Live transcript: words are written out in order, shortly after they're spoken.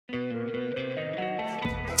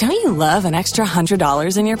Don't you love an extra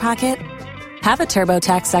 $100 in your pocket? Have a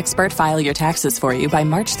TurboTax expert file your taxes for you by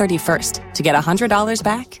March 31st to get $100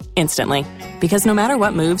 back instantly. Because no matter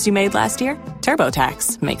what moves you made last year,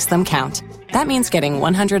 TurboTax makes them count. That means getting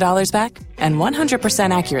 $100 back and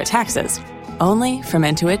 100% accurate taxes, only from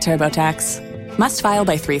Intuit TurboTax. Must file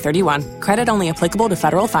by 3/31. Credit only applicable to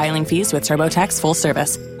federal filing fees with TurboTax full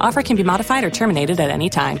service. Offer can be modified or terminated at any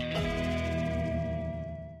time.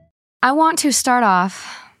 I want to start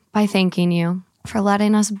off by thanking you for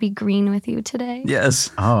letting us be green with you today.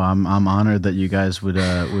 Yes. Oh, I'm honored that you guys would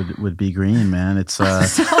be green, man. It's so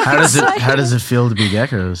how does it feel to be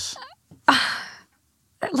geckos? I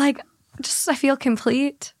feel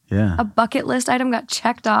complete. Yeah. A bucket list item got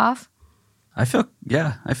checked off. I feel,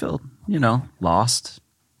 lost.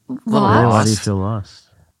 Why do you feel lost?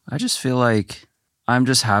 I just feel like I'm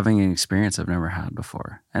just having an experience I've never had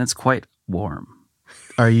before, and it's quite warm.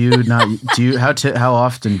 Are you not? How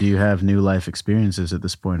often do you have new life experiences at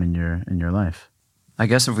this point in your life? I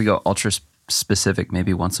guess if we go ultra specific,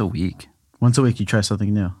 maybe once a week. Once a week, you try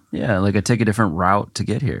something new. Yeah, like I take a different route to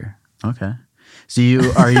get here. Okay. So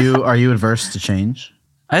are you adverse to change?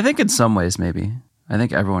 I think in some ways, maybe. I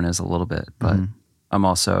think everyone is a little bit, but I'm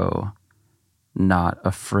also not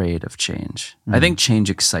afraid of change. I think change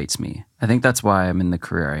excites me. I think that's why I'm in the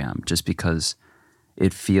career I am, just because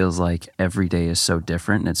it feels like every day is so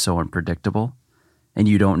different and it's so unpredictable. And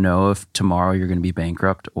you don't know if tomorrow you're going to be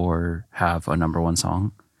bankrupt or have a #1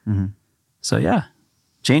 song. Mm-hmm. So yeah,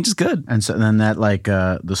 change is good. And so then that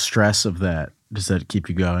the stress of that, does that keep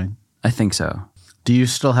you going? I think so. Do you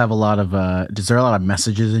still have a lot of, is there a lot of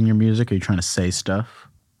messages in your music? Are you trying to say stuff?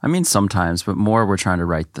 I mean, sometimes, but more we're trying to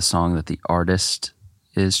write the song that the artist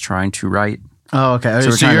is trying to write. Oh, okay.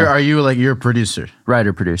 So you're a producer?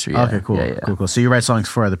 Writer, producer, yeah. Okay, cool. Yeah. Cool. So you write songs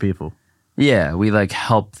for other people? Yeah, we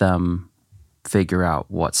help them figure out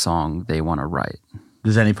what song they want to write.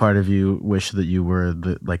 Does any part of you wish that you were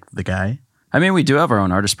the guy? I mean, we do have our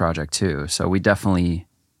own artist project too, so we definitely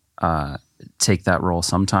take that role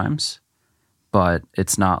sometimes. But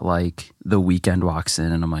it's not like The Weeknd walks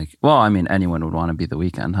in and I'm like, well, I mean, anyone would want to be The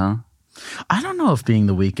Weeknd, huh? I don't know if being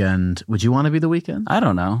The Weeknd, would you want to be The Weeknd? I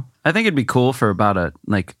don't know. I think it'd be cool for about a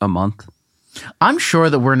month. I'm sure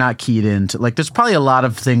that we're not keyed into, there's probably a lot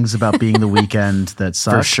of things about being The Weeknd that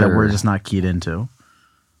suck sure. that we're just not keyed into.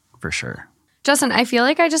 For sure. Justin, I feel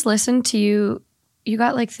like I just listened to you. You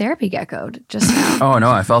got therapy geckoed just now. Oh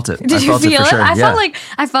no, I felt it. Did you feel it? For sure. I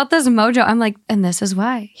felt this mojo. I'm like, and this is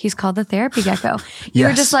why he's called the therapy gecko. You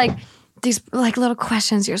were just these little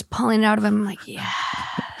questions. You're just pulling it out of him. I'm like, yeah.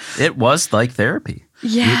 It was like therapy.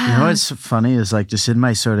 Yeah. You know what's funny is just in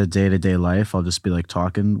my sort of day-to-day life, I'll just be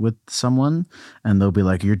talking with someone and they'll be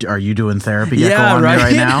like, are you doing therapy gecko on me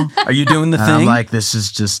right now? Are you doing the thing? I'm like, this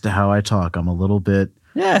is just how I talk. I'm a little bit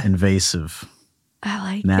invasive. I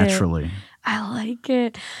like naturally. it. I like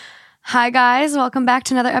it. Hi, guys. Welcome back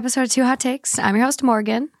to another episode of Two Hot Takes. I'm your host,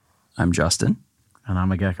 Morgan. I'm Justin. And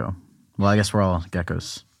I'm a gecko. Well, I guess we're all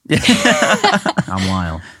geckos. I'm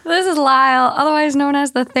Lyle. This is Lyle, otherwise known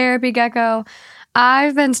as the therapy gecko.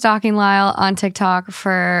 I've been stalking Lyle on TikTok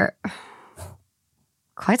for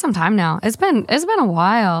quite some time now. It's been a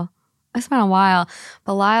while.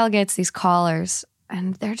 But Lyle gets these callers,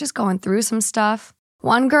 and they're just going through some stuff.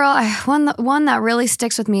 One girl, one that really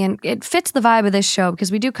sticks with me, and it fits the vibe of this show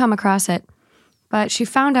because we do come across it. But she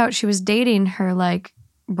found out she was dating her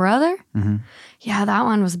brother. Mm-hmm. Yeah, that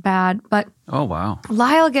one was bad. But oh wow,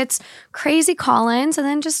 Lyle gets crazy call-ins, and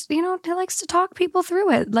then just he likes to talk people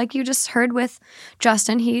through it. Like you just heard with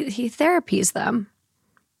Justin, he therapies them.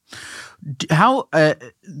 How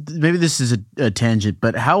maybe this is a tangent,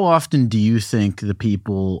 but how often do you think the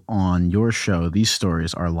people on your show, these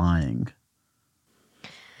stories, are lying?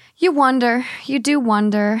 You wonder. You do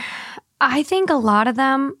wonder. I think a lot of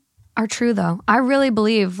them are true, though. I really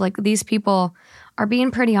believe these people are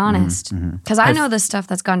being pretty honest because I know the stuff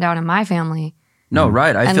that's gone down in my family. No,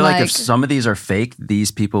 right. I feel like if some of these are fake,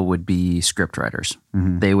 these people would be script writers.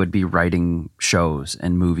 Mm-hmm. They would be writing shows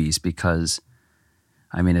and movies because,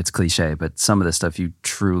 I mean, it's cliche, but some of the stuff you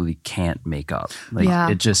truly can't make up.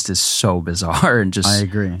 It just is so bizarre and just I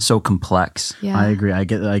agree. So complex. Yeah. I agree. I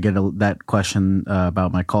get that question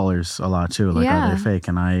about my callers a lot too. Are they fake?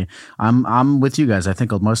 And I'm with you guys. I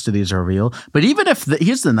think most of these are real. But even if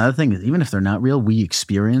here's another thing: even if they're not real, we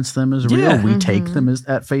experience them as real. Yeah. We take them as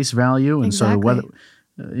at face value, and so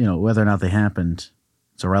whether or not they happened,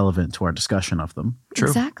 it's irrelevant to our discussion of them. True.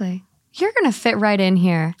 Exactly. You're going to fit right in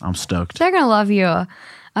here. I'm stoked. They're going to love you.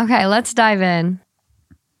 Okay, let's dive in.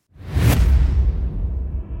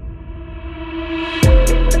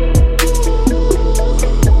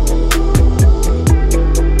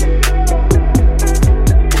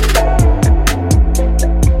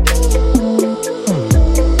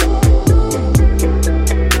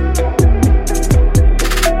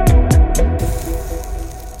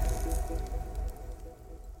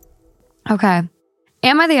 Okay.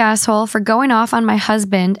 Am I the asshole for going off on my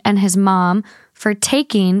husband and his mom for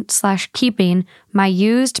taking/keeping my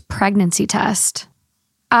used pregnancy test?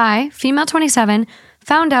 I, female 27,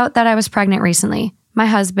 found out that I was pregnant recently. My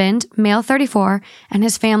husband, male 34, and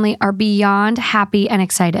his family are beyond happy and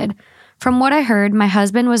excited. From what I heard, my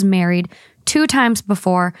husband was married 2 times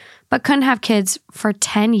before, but couldn't have kids for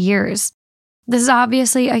 10 years. This is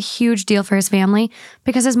obviously a huge deal for his family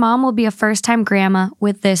because his mom will be a first-time grandma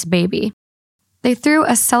with this baby. They threw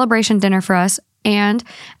a celebration dinner for us, and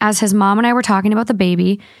as his mom and I were talking about the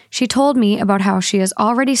baby, she told me about how she has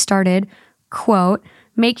already started, quote,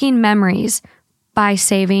 making memories by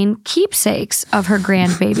saving keepsakes of her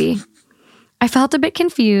grandbaby. I felt a bit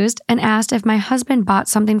confused and asked if my husband bought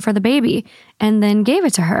something for the baby and then gave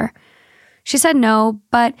it to her. She said no,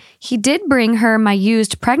 but he did bring her my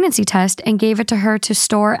used pregnancy test and gave it to her to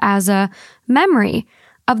store as a memory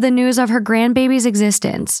of the news of her grandbaby's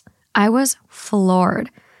existence. I was floored.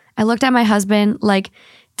 I looked at my husband like,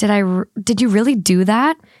 did you really do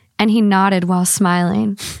that? And he nodded while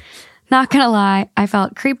smiling. Not gonna lie, I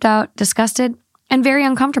felt creeped out, disgusted, and very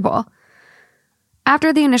uncomfortable.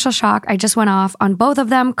 After the initial shock, I just went off on both of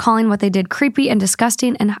them, calling what they did creepy and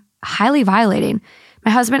disgusting and highly violating.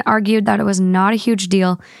 My husband argued that it was not a huge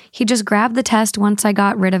deal. He just grabbed the test once I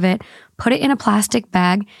got rid of it, put it in a plastic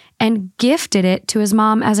bag, and gifted it to his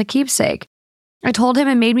mom as a keepsake. I told him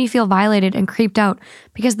it made me feel violated and creeped out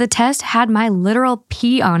because the test had my literal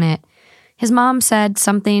pee on it. His mom said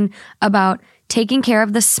something about taking care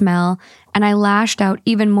of the smell, and I lashed out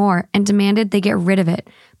even more and demanded they get rid of it,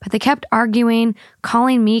 but they kept arguing,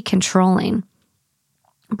 calling me controlling.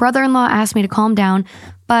 Brother-in-law asked me to calm down,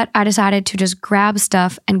 but I decided to just grab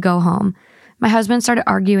stuff and go home. My husband started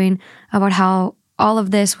arguing about how all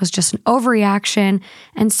of this was just an overreaction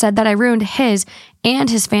and said that I ruined his and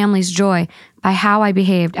his family's joy by how I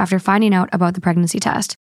behaved after finding out about the pregnancy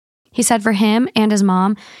test. He said for him and his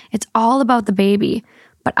mom, it's all about the baby,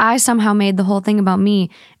 but I somehow made the whole thing about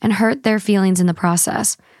me and hurt their feelings in the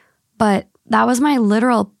process. But that was my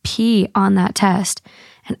literal pee on that test,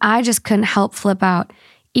 and I just couldn't help flip out,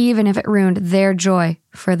 even if it ruined their joy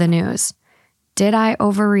for the news. Did I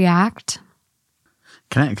overreact?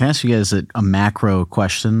 Can I ask you guys a macro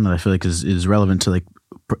question that I feel like is relevant to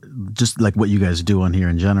just like what you guys do on here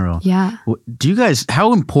in general? Yeah. Do you guys,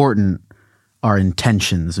 how important are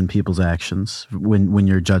intentions in people's actions when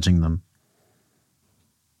you're judging them?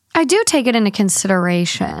 I do take it into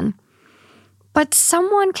consideration, but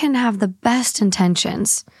someone can have the best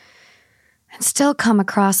intentions and still come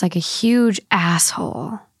across like a huge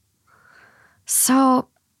asshole. So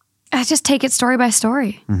I just take it story by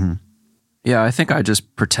story. Mm-hmm. Yeah, I think I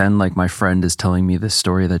just pretend like my friend is telling me this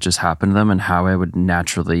story that just happened to them and how I would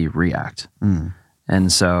naturally react. Mm.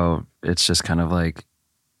 And so it's just kind of like,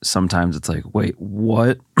 sometimes it's like, wait,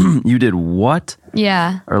 what? You did what?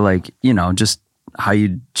 Yeah. Or like, just how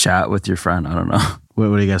you chat with your friend. I don't know.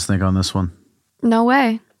 What do you guys think on this one? No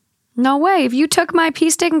way. No way. If you took my pee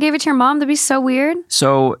stick and gave it to your mom, that'd be so weird.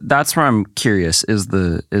 So that's where I'm curious. Is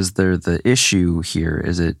there the issue here?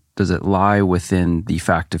 Does it lie within the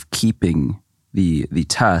fact of keeping the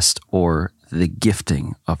test or the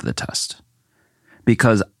gifting of the test?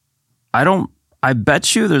 Because I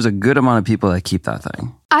bet you there's a good amount of people that keep that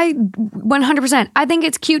thing. 100%. I think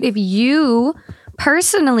it's cute if you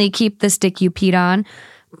personally keep the stick you peed on,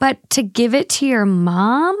 but to give it to your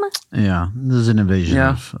mom? Yeah, there's an invasion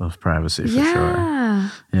of privacy for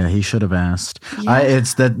sure. Yeah, he should have asked. Yeah.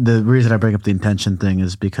 It's that the reason I bring up the intention thing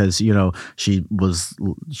is because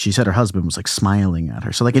she said her husband was like smiling at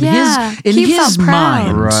her. So like in his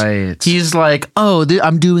mind, right? He's like, oh,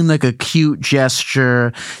 I'm doing like a cute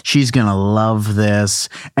gesture. She's gonna love this,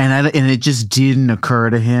 and it just didn't occur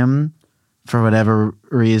to him. For whatever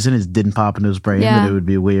reason, it didn't pop into his brain that it would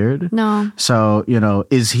be weird. No. So,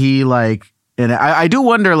 is he like, and I do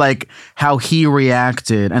wonder like how he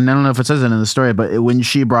reacted. And I don't know if it says it in the story, but when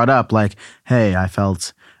she brought up like, hey, I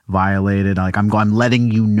felt violated. Like I'm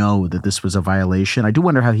letting you know that this was a violation. I do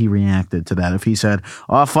wonder how he reacted to that. If he said,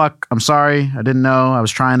 oh, fuck, I'm sorry. I didn't know. I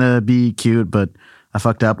was trying to be cute, but I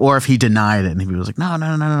fucked up. Or if he denied it and he was like, no.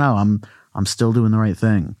 I'm still doing the right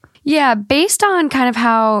thing. Yeah, based on kind of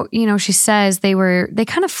how, she says they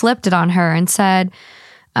kind of flipped it on her and said,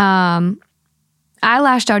 I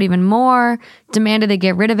lashed out even more, demanded they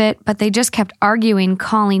get rid of it, but they just kept arguing,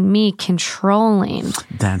 calling me controlling.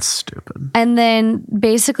 That's stupid. And then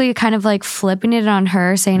basically kind of like flipping it on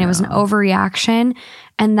her, saying it was an overreaction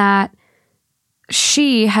and that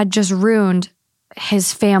she had just ruined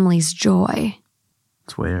his family's joy.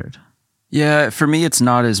 It's weird. Yeah, for me,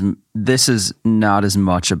 this is not as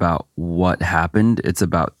much about what happened. It's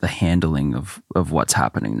about the handling of what's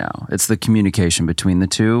happening now. It's the communication between the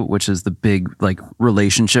two, which is the big like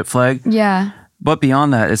relationship flag. Yeah. But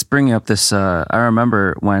beyond that, it's bringing up this. I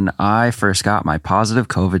remember when I first got my positive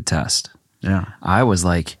COVID test. Yeah. I was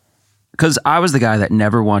like, because I was the guy that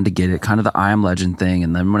never wanted to get it, kind of the I am legend thing.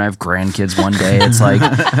 And then when I have grandkids one day, it's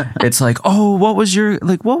like, oh, what was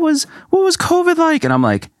COVID like? And I'm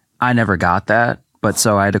like, I never got that. But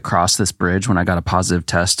so I had to cross this bridge when I got a positive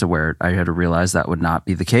test to where I had to realize that would not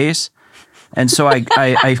be the case. And so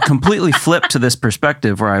I completely flipped to this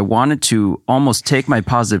perspective where I wanted to almost take my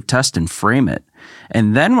positive test and frame it.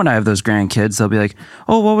 And then when I have those grandkids, they'll be like,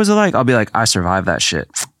 oh, what was it like? I'll be like, I survived that shit.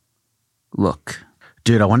 Look.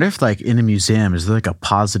 Dude, I wonder if like in a museum, is there like a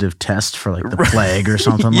positive test for like the plague or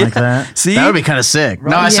something like that? See? That would be kind of sick.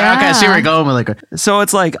 Right. No, I see where you're going with like so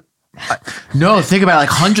it's like, no, think about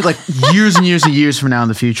like years and years and years from now in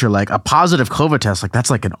the future, like a positive COVID test, like that's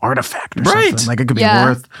like an artifact or something. Like it could be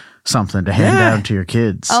worth something to hand down to your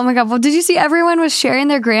kids. Oh my God. Well, did you see everyone was sharing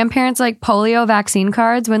their grandparents like polio vaccine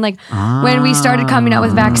cards when we started coming out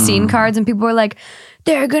with vaccine cards and people were like,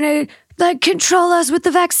 they're going to like control us with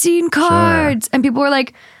the vaccine cards. Sure. And people were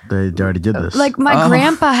like, they already did this. Like my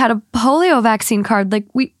grandpa had a polio vaccine card. Like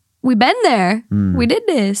we been there. We did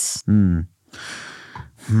this.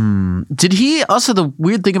 Did he also, the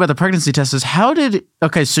weird thing about the pregnancy test is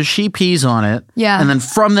so she pees on it. Yeah. And then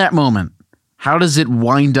from that moment, how does it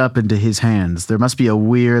wind up into his hands? There must be a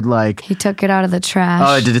weird He took it out of the trash.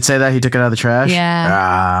 Oh, did it say that? He took it out of the trash?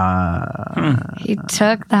 Yeah. He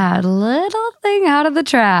took that little thing out of the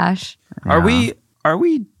trash. Yeah. Are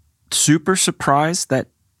we super surprised that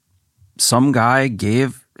some guy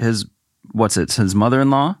gave his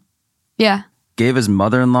mother-in-law? Yeah. Gave his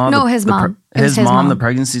mother-in-law his mom. His mom the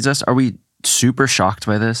pregnancy test? Are we super shocked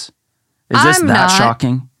by this? Is this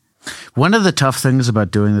shocking? One of the tough things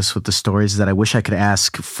about doing this with the stories is that I wish I could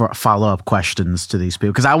ask for follow-up questions to these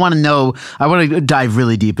people because I want to know. I want to dive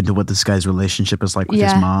really deep into what this guy's relationship is like with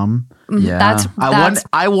his mom. Yeah,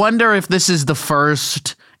 I wonder if this is the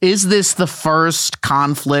first. Is this the first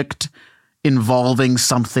conflict involving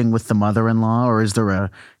something with the mother-in-law, or is there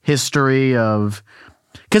a history of?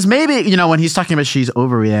 Because maybe when he's talking about she's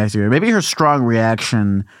overreacting, or maybe her strong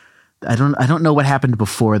reaction. I don't know what happened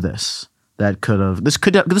before this. That this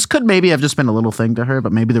could maybe have just been a little thing to her,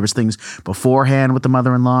 but maybe there was things beforehand with the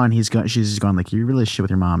mother-in-law, and she's gone like, your relationship with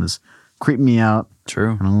your mom is creeping me out.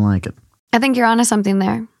 True, I don't like it. I think you're onto something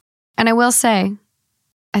there, and I will say,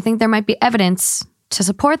 I think there might be evidence to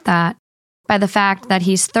support that by the fact that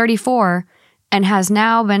he's 34 and has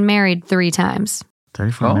now been married 3 times.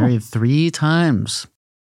 34 married 3 times.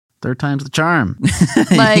 3rd time's the charm.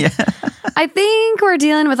 I think we're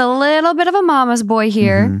dealing with a little bit of a mama's boy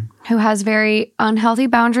here who has very unhealthy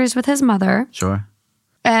boundaries with his mother. Sure.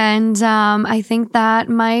 And I think that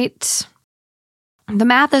the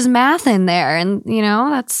math is math in there. And,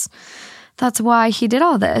 that's why he did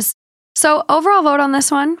all this. So overall vote on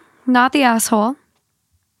this one, not the asshole.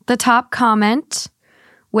 The top comment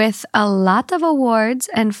with a lot of awards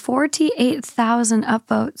and 48,000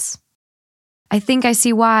 upvotes. I think I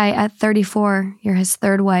see why at 34, you're his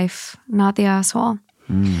 3rd wife, not the asshole.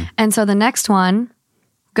 And so the next one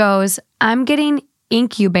goes, I'm getting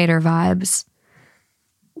incubator vibes.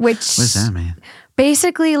 Which what does that mean?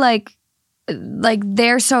 Basically like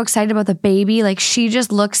they're so excited about the baby. Like she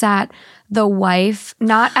just looks at the wife,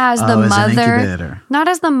 not as the mother, not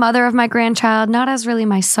as the mother of my grandchild, not as really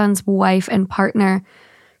my son's wife and partner.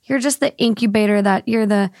 You're just the incubator that you're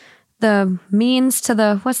the means to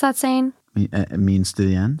the, what's that saying? Means to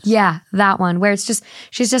the end? Yeah, that one where she's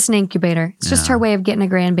just an incubator. It's just her way of getting a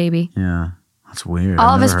grandbaby. Yeah, that's weird.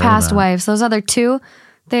 All of his past wives, those other 2,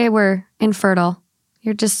 they were infertile.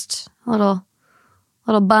 You're just a little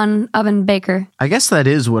bun oven baker. I guess that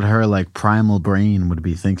is what her like primal brain would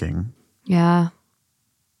be thinking. Yeah.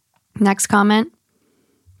 Next comment,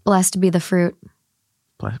 blessed to be the fruit.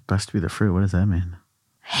 Blessed to be the fruit, what does that mean?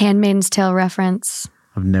 Handmaid's Tale reference.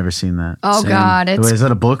 I've never seen that. Oh, God. Wait, is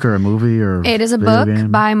that a book or a movie? It is a book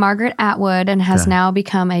by Margaret Atwood and has now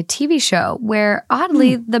become a TV show where,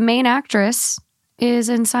 oddly, the main actress is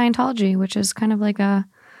in Scientology, which is kind of like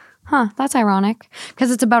that's ironic.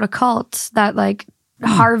 Because it's about a cult that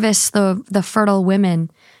harvests the fertile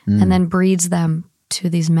women and then breeds them to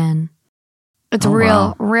these men. It's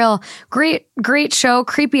real great show.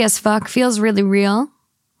 Creepy as fuck. Feels really real.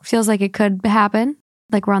 Feels like it could happen.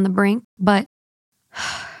 Like we're on the brink, but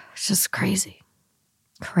it's just crazy.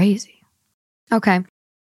 Crazy. Okay.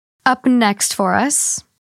 Up next for us.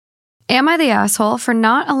 Am I the asshole for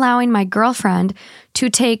not allowing my girlfriend to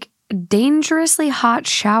take dangerously hot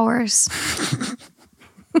showers.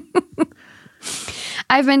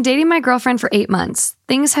 I've been dating my girlfriend for 8 months.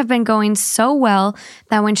 Things have been going so well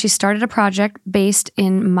that when she started a project based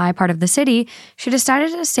in my part of the city, she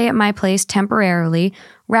decided to stay at my place temporarily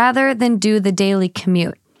rather than do the daily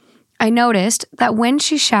commute. I noticed that when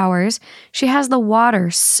she showers, she has the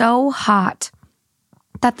water so hot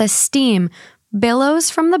that the steam billows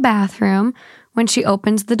from the bathroom when she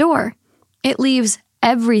opens the door. It leaves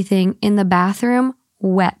everything in the bathroom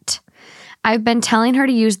wet. I've been telling her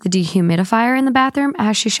to use the dehumidifier in the bathroom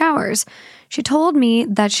as she showers. She told me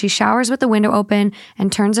that she showers with the window open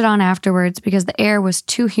and turns it on afterwards because the air was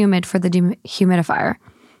too humid for the dehumidifier.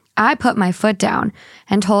 I put my foot down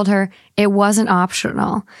and told her it wasn't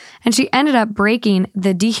optional, and she ended up breaking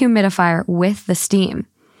the dehumidifier with the steam.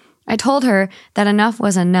 I told her that enough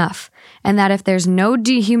was enough, and that if there's no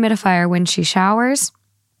dehumidifier when she showers,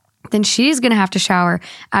 then she's going to have to shower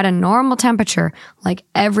at a normal temperature like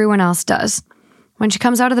everyone else does. When she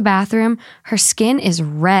comes out of the bathroom, her skin is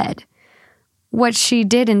red. What she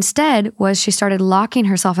did instead was she started locking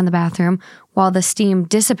herself in the bathroom while the steam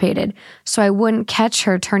dissipated, so I wouldn't catch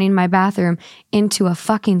her turning my bathroom into a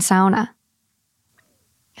fucking sauna.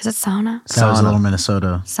 Is it sauna? That was a little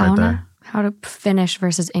Minnesota Sauna? right there. How to Finnish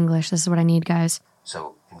versus English. This is what I need, guys.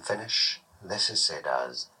 So in Finnish, this is said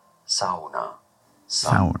as sauna.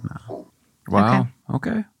 Sauna. Wow.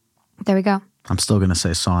 Okay. There we go. I'm still going to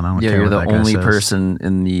say sauna. I don't Yeah, care you're what the that guy only says. person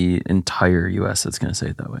in the entire U.S. that's going to say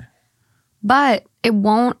it that way. But it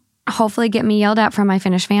won't hopefully get me yelled at from my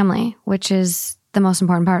Finnish family, which is the most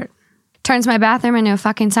important part. Turns my bathroom into a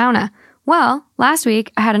fucking sauna. Well, last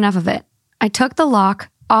week I had enough of it. I took the lock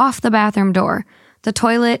off the bathroom door. The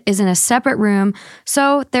toilet is in a separate room,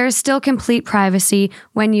 so there's still complete privacy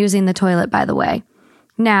when using the toilet, by the way.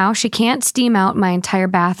 Now, she can't steam out my entire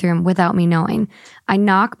bathroom without me knowing. I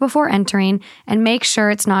knock before entering and make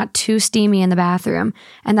sure it's not too steamy in the bathroom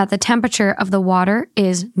and that the temperature of the water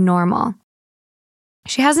is normal.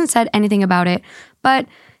 She hasn't said anything about it, but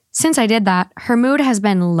since I did that, her mood has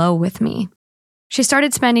been low with me. She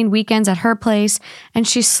started spending weekends at her place, and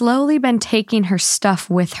she's slowly been taking her stuff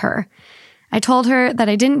with her. I told her that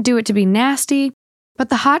I didn't do it to be nasty, but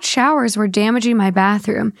the hot showers were damaging my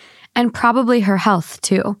bathroom and probably her health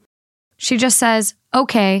too. She just says,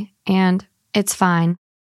 okay, and it's fine.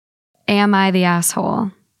 Am I the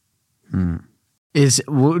asshole?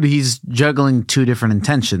 He's juggling two different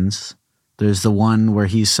intentions. There's the one where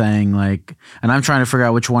he's saying like, and I'm trying to figure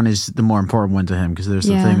out which one is the more important one to him, because there's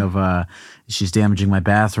the thing of she's damaging my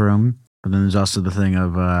bathroom, but then there's also the thing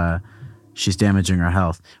of she's damaging her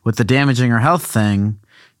health. With the damaging her health thing,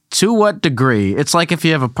 to what degree? It's like if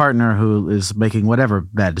you have a partner who is making whatever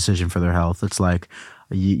bad decision for their health, it's like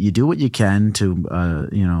you do what you can to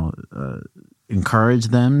encourage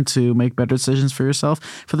them to make better decisions for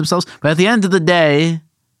themselves. But at the end of the day,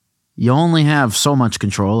 you only have so much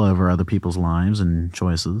control over other people's lives and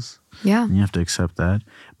choices. Yeah. And you have to accept that.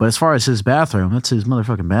 But as far as his bathroom, that's his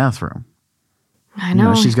motherfucking bathroom. I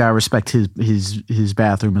know. She's got to respect his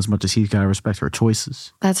bathroom as much as he's got to respect her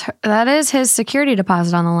choices. That is his security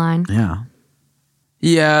deposit on the line. Yeah.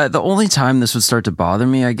 Yeah, the only time this would start to bother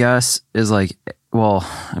me, I guess, is like, well,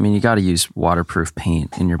 I mean, you got to use waterproof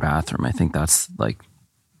paint in your bathroom. I think that's like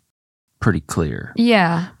pretty clear.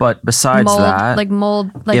 Yeah. But besides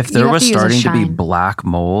mold, that, if there was starting to be black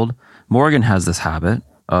mold, Morgan has this habit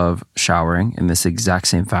of showering in this exact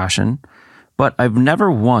same fashion, but I've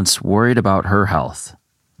never once worried about her health.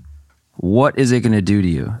 What is it going to do to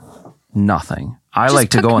you? Nothing. I Just like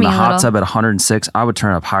to go in the hot little. tub at 106. I would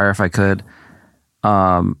turn up higher if I could.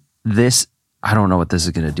 This, I don't know what this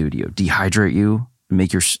is going to do to you. Dehydrate you?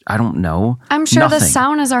 Make your, I don't know. I'm sure Nothing. the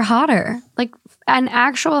saunas are hotter. Like an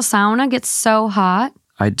actual sauna gets so hot.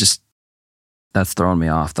 That's throwing me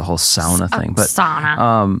off, the whole sauna thing. But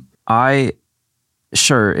sauna.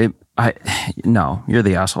 no, you're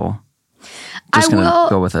the asshole. Just gonna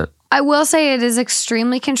go with it. I will say it is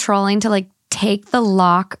extremely controlling to like take the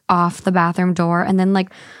lock off the bathroom door and then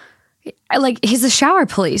like he's the shower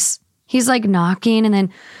police. He's like knocking and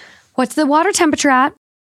then, what's the water temperature at?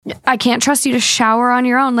 I can't trust you to shower on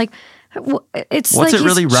your own. Like, it's What's like it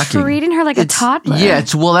really he's wrecking? treating her like a toddler. Yeah,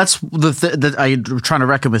 that's that I'm trying to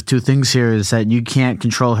reckon with two things here, is that you can't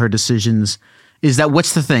control her decisions. Is that,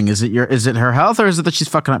 what's the thing? Is it her health, or is it that she's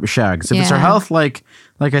fucking up your shower? Because if it's her health, like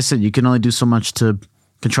I said, you can only do so much to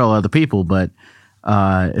control other people. But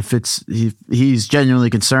if he's genuinely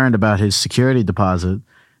concerned about his security deposit,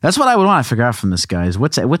 that's what I would want to figure out from this guy, is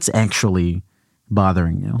what's actually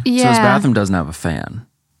bothering you. Yeah. So his bathroom doesn't have a fan.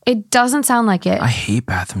 It doesn't sound like it. I hate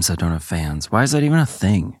bathrooms that don't have fans. Why is that even a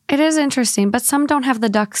thing? It is interesting, but some don't have the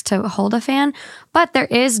ducts to hold a fan. But there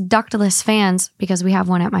is ductless fans because we have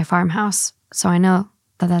one at my farmhouse. So I know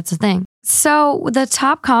that that's a thing. So the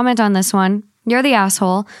top comment on this one, you're the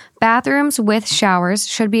asshole. Bathrooms with showers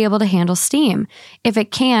should be able to handle steam. If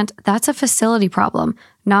it can't, that's a facility problem,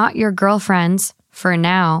 not your girlfriend's, for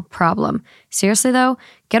now, problem. Seriously though,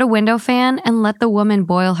 get a window fan and let the woman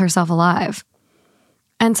boil herself alive.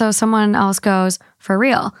 And so someone else goes, for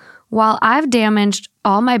real, while I've damaged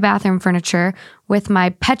all my bathroom furniture with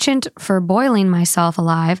my penchant for boiling myself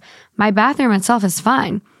alive, my bathroom itself is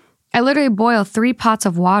fine. I literally boil 3 pots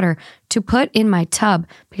of water to put in my tub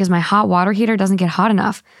because my hot water heater doesn't get hot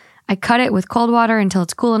enough. I cut it with cold water until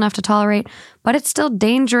it's cool enough to tolerate, but it's still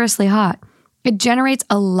dangerously hot. It generates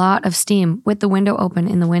a lot of steam with the window open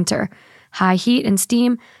in the winter. High heat and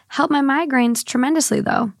steam help my migraines tremendously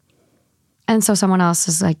though. And so someone else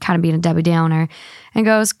is like kind of being a Debbie Downer and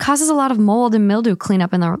goes, causes a lot of mold and mildew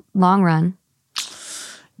cleanup in the long run.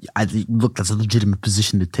 Look, that's a legitimate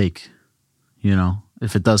position to take, you know,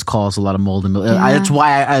 if it does cause a lot of mold and mildew. Yeah. That's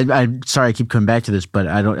why I'm sorry I keep coming back to this, but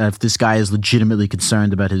I don't, if this guy is legitimately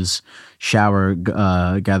concerned about his shower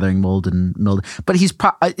gathering mold and mildew, but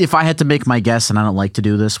if I had to make my guess, and I don't like to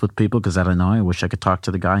do this with people because I don't know, I wish I could talk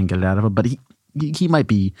to the guy and get it out of him, but he might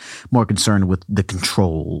be more concerned with the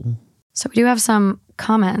control. So we do have some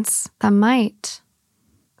comments that might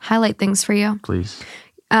highlight things for you. Please.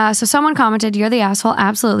 So someone commented, you're the asshole.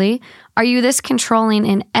 Absolutely. Are you this controlling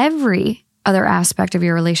in every other aspect of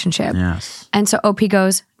your relationship? Yes. And so OP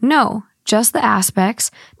goes, no, just the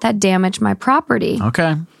aspects that damage my property.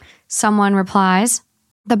 Okay. Someone replies,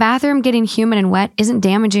 the bathroom getting humid and wet isn't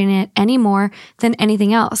damaging it any more than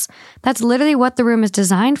anything else. That's literally what the room is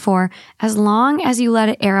designed for. As long as you let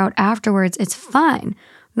it air out afterwards, it's fine.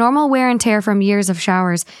 Normal wear and tear from years of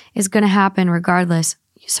showers is going to happen regardless,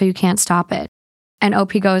 so you can't stop it. And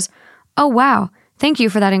OP goes, oh wow, thank you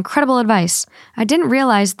for that incredible advice. I didn't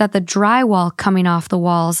realize that the drywall coming off the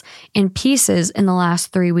walls in pieces in the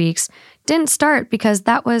last 3 weeks didn't start because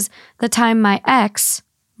that was the time my ex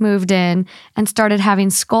moved in and started having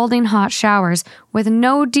scalding hot showers with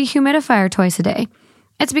no dehumidifier twice a day.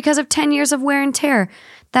 It's because of 10 years of wear and tear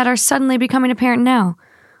that are suddenly becoming apparent now.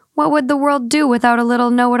 What would the world do without a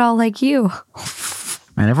little know-it-all like you?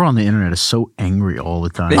 Man, everyone on the internet is so angry all the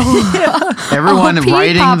time. Everyone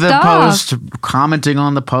writing the post, commenting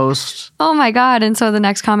on the post. Oh my God. And so the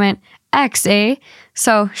next comment, X, eh?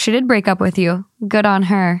 So she did break up with you. Good on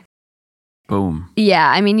her. Boom.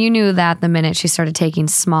 Yeah, I mean, you knew that the minute she started taking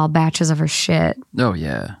small batches of her shit. Oh,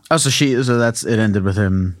 yeah. Oh, so it ended with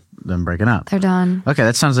them breaking up. They're done. Okay,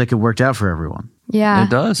 that sounds like it worked out for everyone. Yeah. It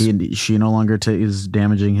does. She no longer is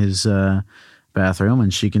damaging his bathroom,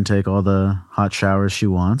 and she can take all the hot showers she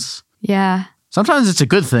wants. Yeah. Sometimes it's a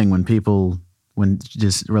good thing when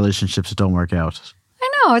just relationships don't work out.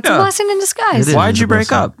 I know. It's a blessing in disguise. Why'd you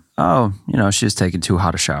break up? Oh, she was taking too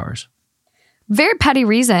hot of showers. Very petty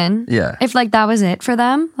reason. Yeah. If like that was it for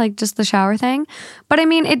them, like just the shower thing. But I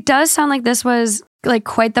mean, it does sound like this was like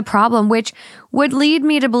quite the problem, which would lead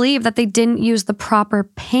me to believe that they didn't use the proper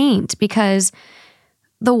paint because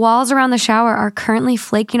the walls around the shower are currently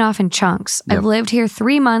flaking off in chunks. Yep. I've lived here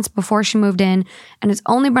 3 months before she moved in, and it's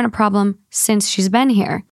only been a problem since she's been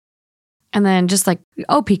here. And then just like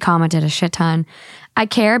OP commented a shit ton. I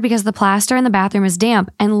care because the plaster in the bathroom is damp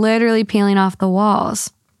and literally peeling off the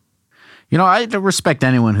walls. I respect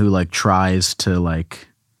anyone who like tries to like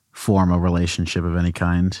form a relationship of any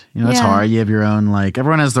kind. It's hard. You have your own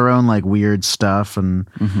everyone has their own weird stuff, and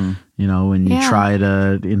when you try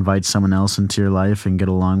to invite someone else into your life and get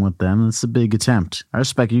along with them, it's a big attempt. I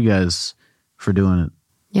respect you guys for doing it.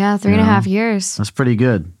 Yeah, 3.5 years. That's pretty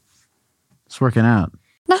good. It's working out.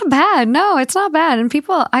 Not bad. No, it's not bad. And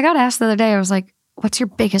I got asked the other day, I was like, what's your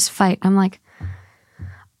biggest fight? I'm like,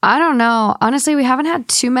 I don't know. Honestly, we haven't had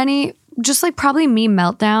too many. Just probably me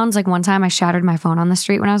meltdowns. One time I shattered my phone on the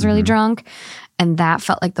street when I was really drunk, and that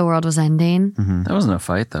felt like the world was ending. Mm-hmm. That wasn't a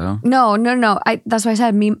fight though. No. That's why I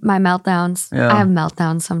said my meltdowns. Yeah. I have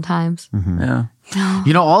meltdowns sometimes. Mm-hmm.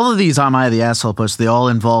 Yeah. All of these Am I the Asshole posts, they all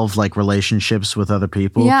involve relationships with other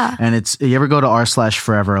people. Yeah. And you ever go to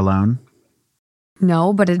r/Forever Alone?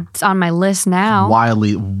 No, but it's on my list now.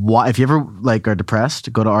 If you ever are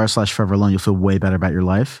depressed, go to r/Forever Alone. You'll feel way better about your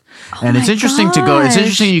life. Oh and it's interesting to go. It's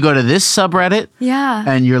interesting you go to this subreddit. Yeah.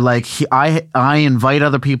 And you're like, I invite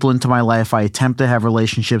other people into my life. I attempt to have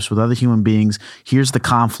relationships with other human beings. Here's the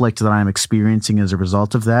conflict that I'm experiencing as a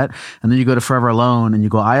result of that. And then you go to Forever Alone and you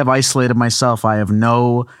go, I have isolated myself. I have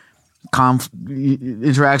no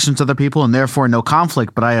interactions with other people and therefore no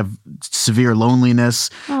conflict, but I have severe loneliness.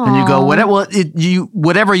 And you go,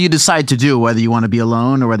 whatever you decide to do, whether you want to be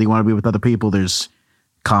alone or whether you want to be with other people, there's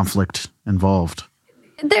conflict involved.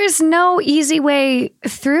 There's no easy way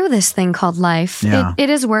through this thing called life. Yeah.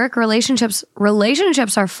 It is work. Relationships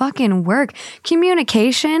are fucking work.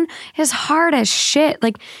 Communication is hard as shit.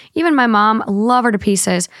 Like, even my mom, love her to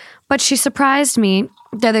pieces, but she surprised me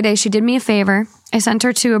the other day. She did me a favor. I sent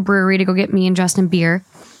her to a brewery to go get me and Justin beer.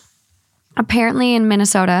 Apparently in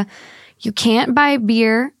Minnesota, you can't buy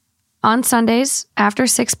beer on Sundays after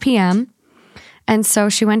 6 p.m. And so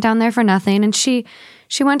she went down there for nothing, and she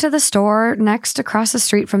went to the store next across the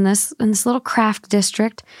street from this, in this little craft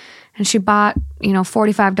district, and she bought,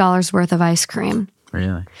 $45 worth of ice cream.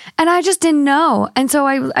 Really? And I just didn't know. And so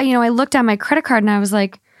I looked at my credit card and I was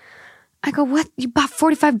like, what? You bought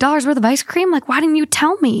 $45 worth of ice cream? Like, why didn't you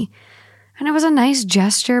tell me? And it was a nice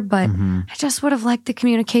gesture, but I just would have liked the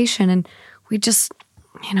communication. And we just,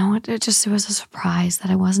 it was a surprise that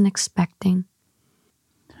I wasn't expecting.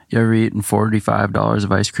 You ever eaten $45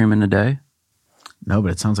 of ice cream in a day? No,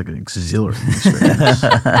 but it sounds like an exhilarating experience.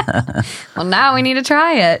 Well, now we need to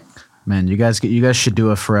try it. Man, you guys should do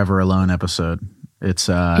a Forever Alone episode. It's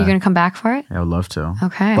Are you going to come back for it? I would love to.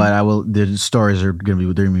 Okay. But the stories are going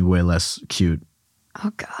to be way less cute.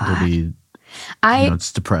 Oh God. They'll be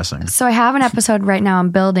it's depressing. So I have an episode right now I'm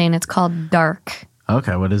building. It's called Dark.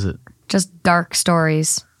 Okay, what is it? Just dark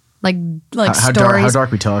stories. Like how stories. How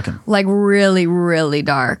dark we talking? Like really, really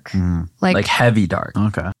dark. Like heavy dark.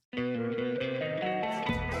 Okay.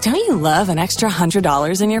 Don't you love an extra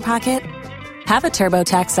 $100 in your pocket? Have a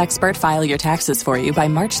TurboTax expert file your taxes for you by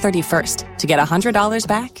March 31st to get $100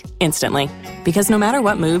 back instantly. Because no matter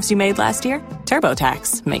what moves you made last year,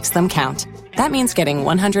 TurboTax makes them count. That means getting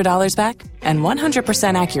 $100 back and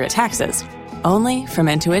 100% accurate taxes only from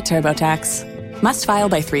Intuit TurboTax. Must file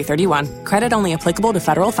by 3/31. Credit only applicable to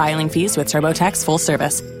federal filing fees with TurboTax full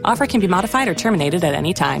service. Offer can be modified or terminated at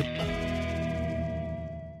any time.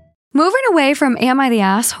 Moving away from Am I the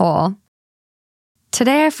Asshole?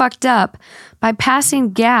 Today I fucked up by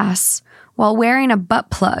passing gas while wearing a butt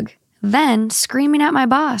plug, then screaming at my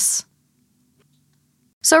boss.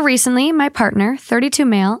 So recently, my partner, 32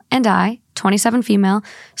 male, and I, 27 female,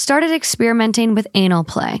 started experimenting with anal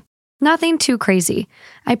play. Nothing too crazy.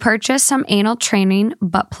 I purchased some anal training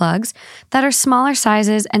butt plugs that are smaller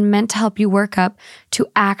sizes and meant to help you work up to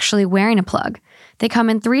actually wearing a plug. They come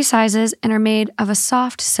in 3 sizes and are made of a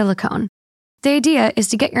soft silicone. The idea is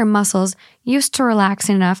to get your muscles used to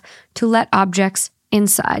relaxing enough to let objects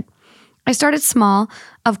inside. I started small,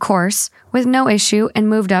 of course, with no issue, and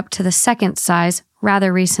moved up to the 2nd size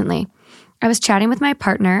rather recently. I was chatting with my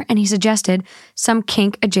partner and he suggested some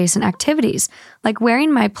kink-adjacent activities, like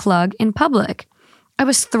wearing my plug in public. I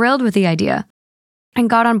was thrilled with the idea and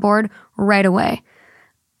got on board right away.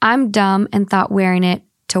 I'm dumb and thought wearing it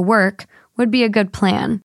to work would be a good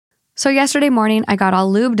plan. So yesterday morning, I got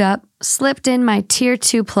all lubed up, slipped in my Tier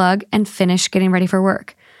 2 plug, and finished getting ready for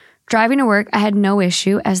work. Driving to work, I had no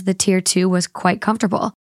issue as the Tier 2 was quite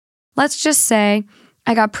comfortable. Let's just say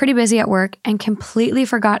I got pretty busy at work and completely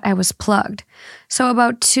forgot I was plugged. So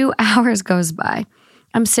about 2 hours goes by.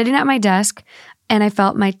 I'm sitting at my desk and I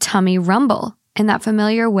felt my tummy rumble in that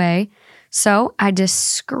familiar way. So I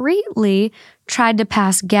discreetly tried to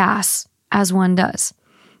pass gas, as one does.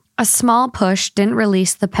 A small push didn't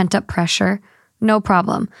release the pent-up pressure. No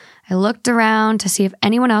problem. I looked around to see if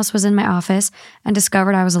anyone else was in my office and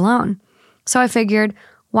discovered I was alone. So I figured,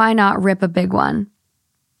 why not rip a big one?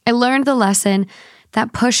 I learned the lesson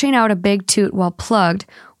that pushing out a big toot while plugged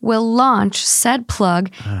will launch said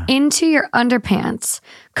plug into your underpants,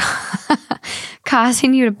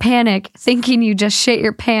 causing you to panic, thinking you just shit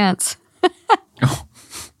your pants.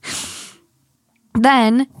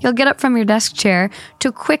 Then you'll get up from your desk chair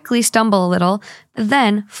to quickly stumble a little,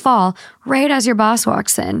 then fall right as your boss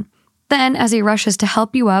walks in. Then as he rushes to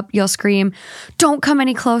help you up, you'll scream, "Don't come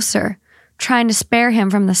any closer," trying to spare him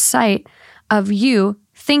from the sight of you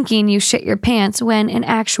thinking you shit your pants when in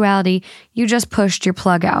actuality you just pushed your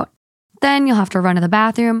plug out. Then you'll have to run to the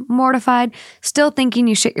bathroom, mortified, still thinking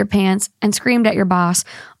you shit your pants, and screamed at your boss,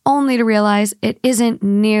 only to realize it isn't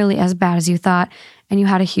nearly as bad as you thought and you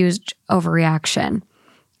had a huge overreaction.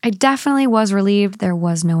 I definitely was relieved there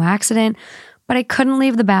was no accident, but I couldn't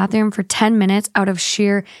leave the bathroom for 10 minutes out of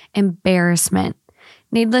sheer embarrassment.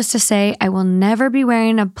 Needless to say, I will never be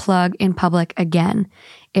wearing a plug in public again.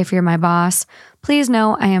 If you're my boss, please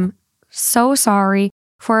know I am so sorry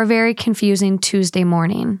for a very confusing Tuesday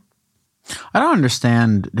morning. I don't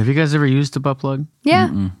understand. Have you guys ever used a butt plug? Yeah.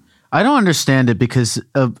 Mm-mm. I don't understand it because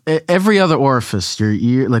of every other orifice, your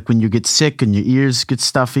ear, like when you get sick and your ears get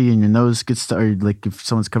stuffy and your nose gets or like if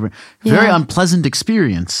someone's covering, very unpleasant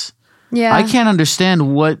experience. Yeah. I can't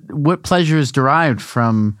understand what pleasure is derived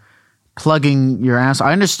from plugging your ass.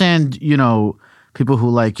 I understand, people who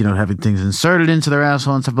like, having things inserted into their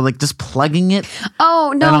asshole and stuff, but like just plugging it.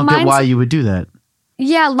 Oh, no. I don't get why you would do that.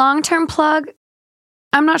 Yeah, long-term plug.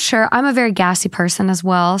 I'm not sure. I'm a very gassy person as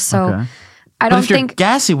well, so Okay. I don't but if you're think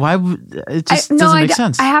gassy, why would it just doesn't make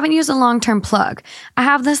sense? I haven't used a long-term plug. I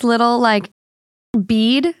have this little like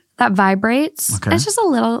bead that vibrates. Okay. It's just a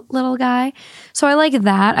little guy. So I like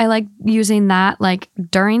that. I like using that like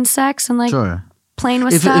during sex and like Sure. playing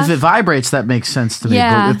with If stuff. it vibrates, that makes sense to me.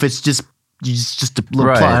 Yeah. But if it's just a little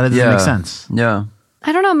Right, plug, that doesn't yeah. make sense. Yeah.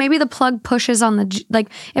 I don't know. Maybe the plug pushes on the like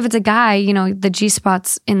if it's a guy, the G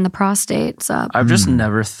spot's in the prostate's up. I've just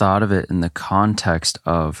never thought of it in the context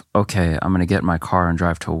of, okay, I'm going to get in my car and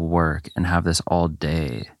drive to work and have this all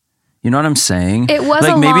day. You know what I'm saying? It was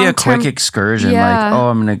like a maybe a long-term- quick excursion, Yeah. like, oh,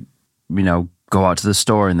 I'm going to, go out to the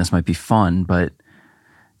store and this might be fun, but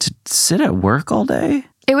to sit at work all day?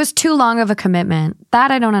 It was too long of a commitment. That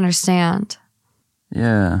I don't understand.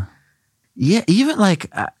 Yeah. Yeah, even like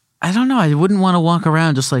I don't know. I wouldn't want to walk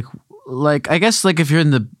around just like I guess like if you're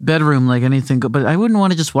in the bedroom, like anything. But I wouldn't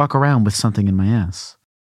want to just walk around with something in my ass,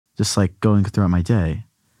 just like going throughout my day.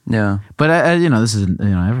 Yeah. But I this is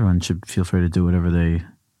everyone should feel free to do whatever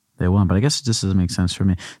they want. But I guess it just doesn't make sense for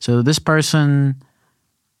me. So this person,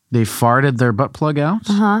 they farted their butt plug out.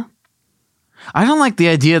 I don't like the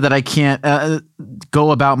idea that I can't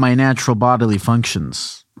go about my natural bodily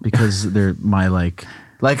functions because they're my like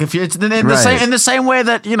if it's in the same way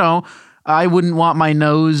that I wouldn't want my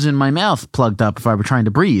nose and my mouth plugged up if I were trying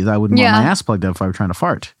to breathe. I wouldn't want my ass plugged up if I were trying to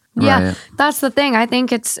fart. Yeah, Right. that's the thing. I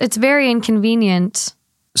think it's very inconvenient.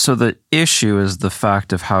 So the issue is the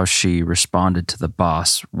fact of how she responded to the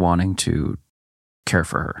boss wanting to care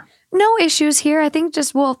for her. No issues here. I think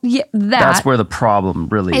just That's where the problem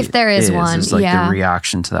really If there is one, is like yeah. the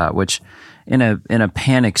reaction to that, which in a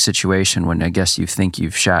panic situation when I guess you think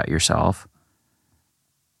you've shat yourself,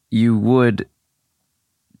 you would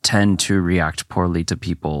tend to react poorly to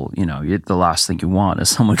people. The last thing you want is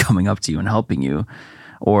someone coming up to you and helping you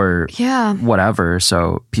or whatever.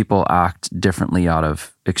 So people act differently out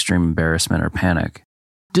of extreme embarrassment or panic.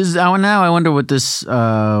 Now I wonder what this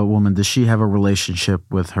woman, does she have a relationship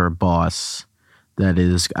with her boss that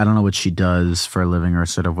is, I don't know what she does for a living or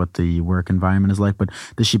sort of what the work environment is like, but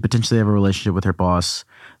does she potentially have a relationship with her boss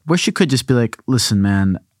where she could just be like, listen,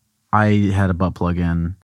 man, I had a butt plug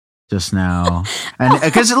in just now. And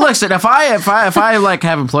because listen, if I like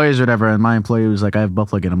have employees or whatever and my employee was like, I have a butt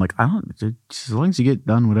plug in, I'm like, as long as you get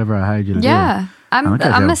done whatever I hired you to do.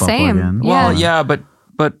 I'm the same. Well, yeah, but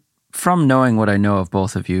from knowing what I know of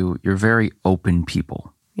both of you, you're very open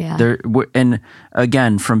people. Yeah. And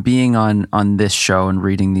again, from being on this show and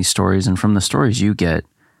reading these stories and from the stories you get,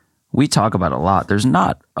 we talk about a lot. There's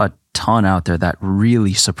not a ton out there that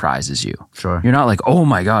really surprises you. Sure. You're not like, oh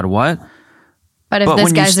my God, what? But if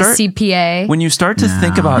this guy's a CPA. When you start to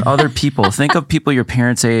think about other people, think of people your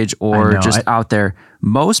parents' age or out there,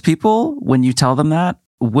 most people, when you tell them that,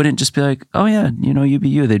 wouldn't just be like, oh yeah, you be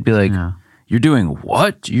you. They'd be like, you're doing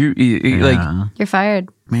what? Like you're fired.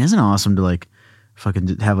 Man, isn't it awesome to like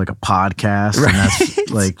fucking have like a podcast and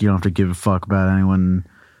that's like you don't have to give a fuck about anyone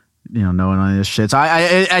knowing all this shit. So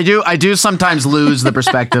I do sometimes lose the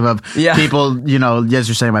perspective of people, as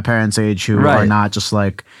you're saying, my parents' age who are not just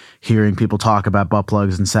like hearing people talk about butt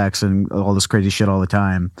plugs and sex and all this crazy shit all the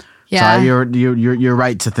time. Yeah. So you're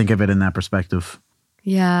right to think of it in that perspective.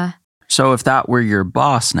 Yeah. So if that were your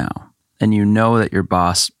boss now, and that your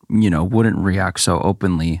boss, wouldn't react so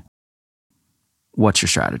openly, what's your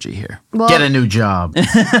strategy here? Well, get a new job.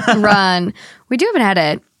 Run. We do have an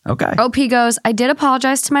edit. Okay. OP goes, I did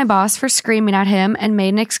apologize to my boss for screaming at him and made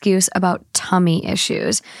an excuse about tummy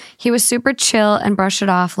issues. He was super chill and brushed it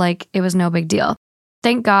off like it was no big deal.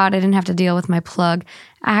 Thank God I didn't have to deal with my plug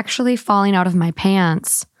actually falling out of my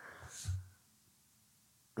pants.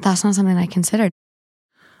 That's not something I considered.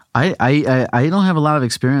 I don't have a lot of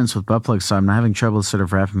experience with butt plugs, so I'm having trouble sort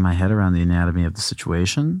of wrapping my head around the anatomy of the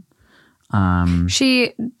situation.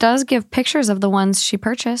 She does give pictures of the ones she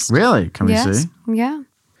purchased. Really? Can we see? Yeah.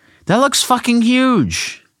 That looks fucking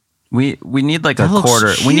huge. We need like a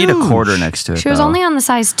quarter. We need a quarter next to it. She was only on the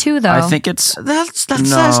size 2 though. I think it's that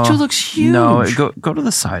size 2 looks huge. No, go to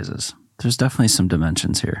the sizes. There's definitely some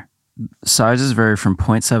dimensions here. Sizes vary from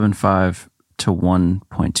 0.75 to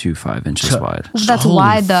 1.25 inches wide. That's Holy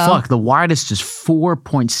wide though. Fuck, the widest is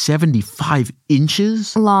 4.75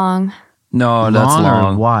 inches. Long. No, that's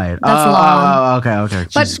long. Or wide? That's long. Okay.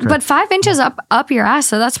 But 5 inches up your ass,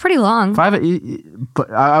 so that's pretty long. But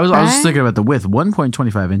I was thinking about the width.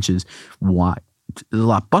 1.25 inches wide. A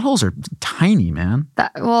lot. Buttholes are tiny, man.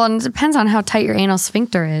 And it depends on how tight your anal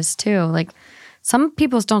sphincter is too. Like some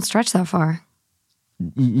people's don't stretch that far.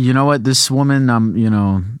 You know what? This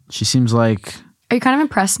woman, she seems like. Are you kind of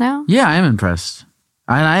impressed now? Yeah, I am impressed.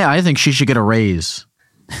 I think she should get a raise.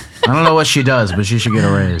 I don't know what she does, but she should get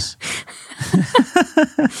a raise.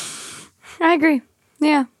 I agree.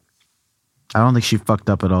 Yeah. I don't think she fucked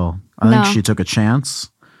up at all. I think she took a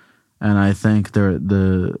chance, and I think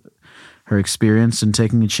her experience in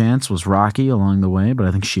taking a chance was rocky along the way, but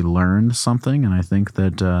I think she learned something, and I think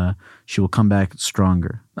that she will come back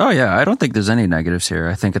stronger. Oh yeah, I don't think there's any negatives here.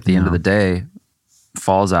 I think at the end of the day,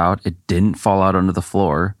 falls out. It didn't fall out onto the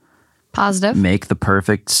floor. Positive. Make the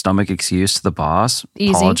perfect stomach excuse to the boss.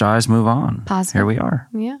 Easy. Apologize, move on. Positive. Here we are.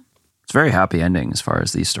 Yeah. It's a very happy ending as far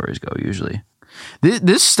as these stories go, usually.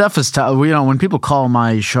 This stuff is tough. When people call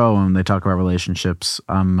my show and they talk about relationships,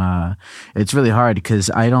 it's really hard because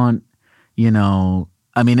I don't,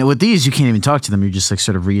 with these, you can't even talk to them. You're just like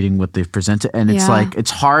sort of reading what they've presented. And it's like,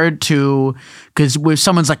 it's hard to, because if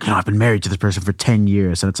someone's like, I've been married to this person for 10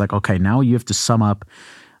 years. And it's like, okay, now you have to sum up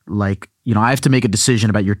like, I have to make a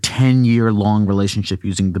decision about your 10-year long relationship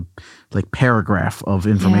using the paragraph of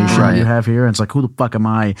information you have here. And it's like, who the fuck am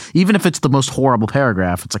I? Even if it's the most horrible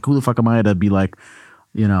paragraph, it's like, who the fuck am I to be like,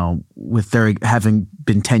 with there having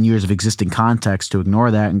been 10 years of existing context to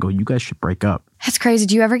ignore that and go, you guys should break up. That's crazy.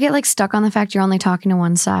 Do you ever get stuck on the fact you're only talking to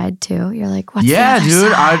one side too? You're like, what's the other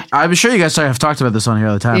dude. side? I'm sure you guys have talked about this on here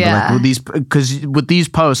all the time. Yeah. But with these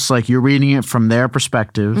posts, you're reading it from their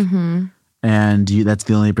perspective. Mm-hmm. And that's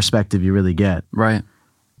the only perspective you really get. Right.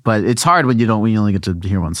 But it's hard when you only get to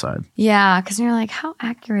hear one side. Yeah, because you're like, how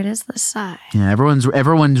accurate is this side? Yeah,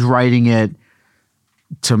 everyone's writing it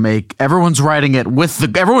everyone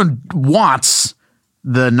wants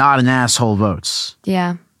the not an asshole votes.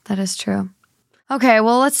 Yeah, that is true. Okay,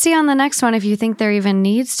 well, let's see on the next one if you think there even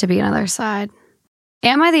needs to be another side.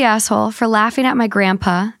 Am I the asshole for laughing at my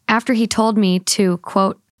grandpa after he told me to,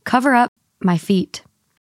 quote, cover up my feet?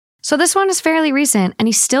 So this one is fairly recent, and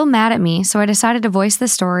he's still mad at me, so I decided to voice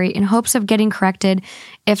this story in hopes of getting corrected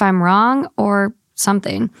if I'm wrong or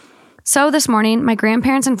something. So this morning, my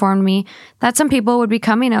grandparents informed me that some people would be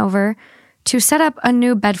coming over to set up a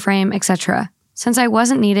new bed frame, etc. Since I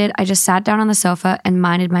wasn't needed, I just sat down on the sofa and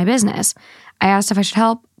minded my business. I asked if I should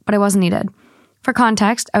help, but I wasn't needed. For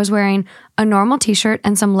context, I was wearing a normal t-shirt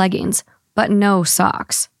and some leggings, but no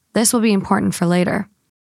socks. This will be important for later.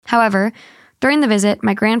 However, during the visit,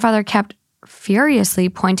 my grandfather kept furiously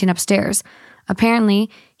pointing upstairs. Apparently,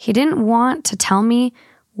 he didn't want to tell me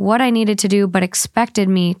what I needed to do, but expected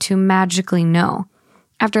me to magically know.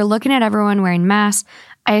 After looking at everyone wearing masks,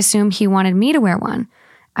 I assumed he wanted me to wear one.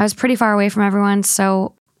 I was pretty far away from everyone,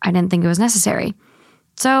 so I didn't think it was necessary.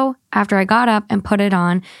 So, after I got up and put it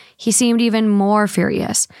on, he seemed even more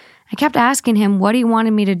furious. I kept asking him what he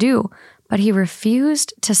wanted me to do, but he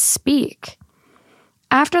refused to speak.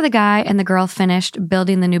 After the guy and the girl finished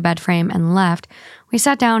building the new bed frame and left, we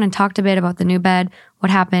sat down and talked a bit about the new bed, what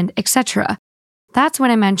happened, etc. That's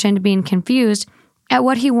when I mentioned being confused at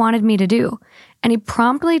what he wanted me to do, and he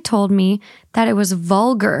promptly told me that it was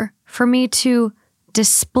vulgar for me to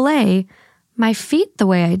display my feet the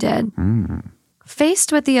way I did.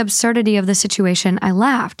 Faced with the absurdity of the situation, I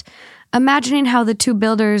laughed, imagining how the two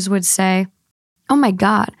builders would say, "Oh my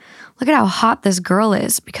God, look at how hot this girl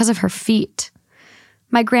is because of her feet."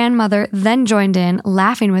 My grandmother then joined in,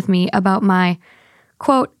 laughing with me about my,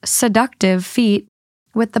 quote, seductive feet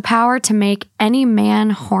with the power to make any man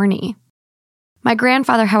horny. My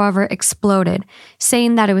grandfather, however, exploded,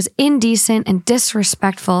 saying that it was indecent and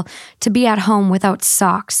disrespectful to be at home without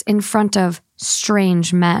socks in front of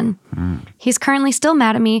strange men. He's currently still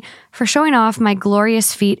mad at me for showing off my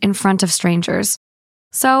glorious feet in front of strangers.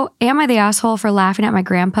 So, am I the asshole for laughing at my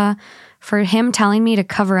grandpa for him telling me to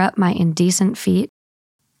cover up my indecent feet?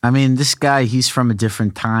 I mean, this guy, he's from a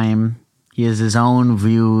different time. He has his own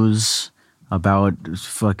views about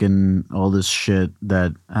fucking all this shit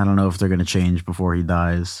that I don't know if they're going to change before he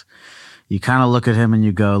dies. You kind of look at him and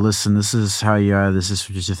you go, listen, this is how you are. This is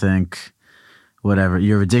what you think. Whatever.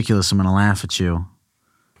 You're ridiculous. I'm going to laugh at you.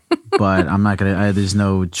 But I'm not going to, there's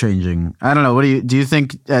no changing. I don't know. What do you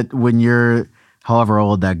think that when you're however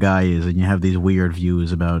old that guy is and you have these weird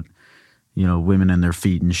views about, women and their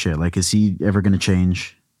feet and shit, like, is he ever going to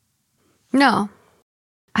change? No.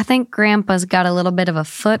 I think Grandpa's got a little bit of a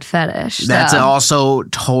foot fetish. That's also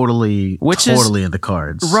totally in the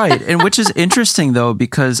cards. Right. And which is interesting, though,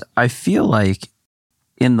 because I feel like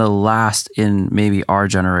in maybe our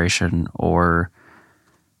generation or,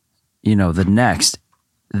 the next,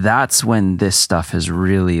 that's when this stuff is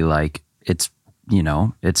really like, it's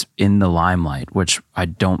in the limelight, which I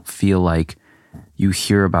don't feel like you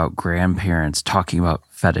hear about grandparents talking about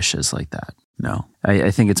fetishes like that. No.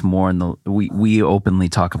 I think it's more we openly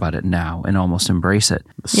talk about it now and almost embrace it.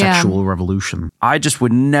 The sexual revolution. I just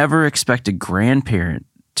would never expect a grandparent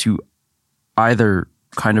to either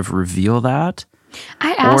kind of reveal that.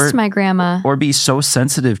 I asked my grandma. Or be so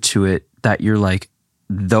sensitive to it that you're like,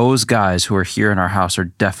 those guys who are here in our house are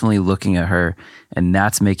definitely looking at her and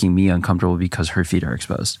that's making me uncomfortable because her feet are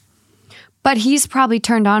exposed. But he's probably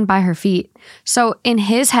turned on by her feet. So in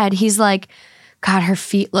his head, he's like, God, her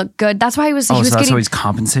feet look good. That's why he was so that's how he's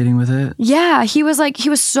compensating with it? Yeah, he was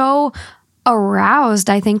so aroused,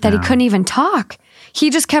 I think, that he couldn't even talk. He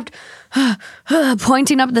just kept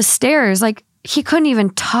pointing up the stairs. Like, he couldn't even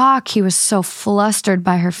talk. He was so flustered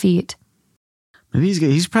by her feet. Maybe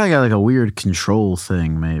he's probably got like a weird control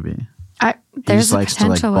thing, maybe. There's he likes to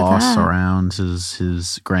like boss around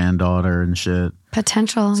his granddaughter and shit.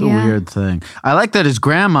 Potential, It's a weird thing. I like that the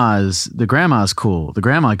grandma's cool. The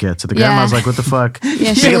grandma gets it. The grandma's like, what the fuck?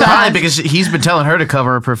 Probably because he's been telling her to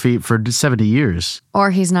cover up her feet for 70 years.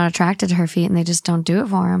 Or he's not attracted to her feet and they just don't do it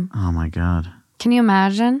for him. Oh my God. Can you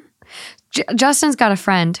imagine? Justin's got a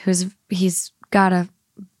friend he's got a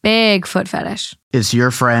big foot fetish. Is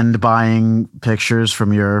your friend buying pictures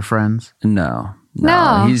from your friends? No.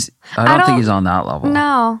 No. I don't think he's on that level.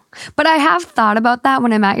 No. But I have thought about that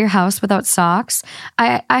when I'm at your house without socks.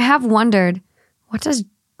 I have wondered, what does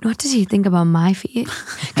he think about my feet?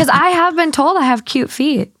 Because I have been told I have cute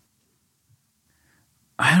feet.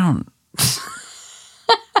 I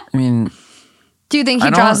mean, do you think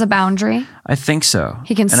he draws a boundary? I think so.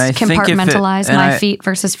 He can compartmentalize my feet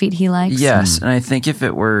versus feet he likes? Yes. And I think if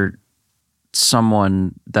it were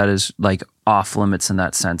someone that is like off limits in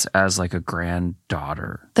that sense as like a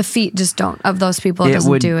granddaughter, the feet just don't, of those people, it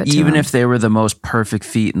doesn't do it to even them. If they were the most perfect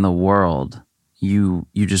feet in the world, you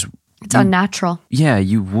just, it's unnatural. Yeah,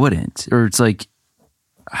 you wouldn't. Or it's like,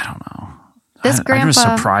 I don't know. I'm just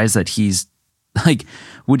surprised that he's like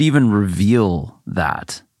would even reveal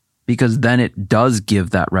that, because then it does give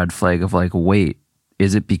that red flag of like, wait,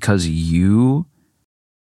 is it because you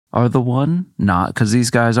are the one? Not because these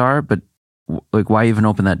guys are, but like, why even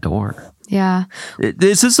open that door? Yeah.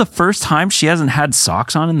 Is this the first time she hasn't had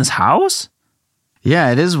socks on in this house?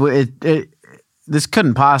 Yeah, it is. This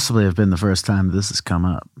couldn't possibly have been the first time this has come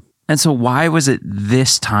up. And so why was it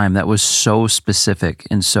this time that was so specific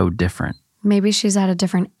and so different? Maybe she's at a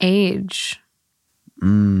different age.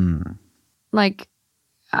 Like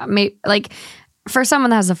for someone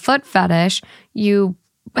that has a foot fetish, you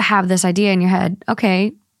have this idea in your head,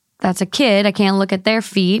 okay, that's a kid. I can't look at their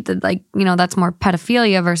feet. Like, that's more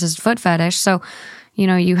pedophilia versus foot fetish. So,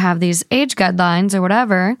 you have these age guidelines or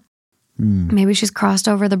whatever. Maybe she's crossed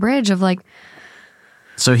over the bridge of like.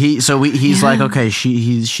 So he's like, okay,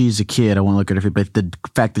 she's a kid. I want to look at her feet. But the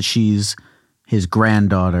fact that she's his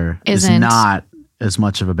granddaughter is not as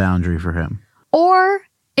much of a boundary for him. Or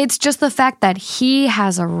it's just the fact that he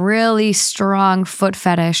has a really strong foot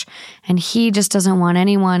fetish and he just doesn't want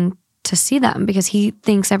anyone to see them because he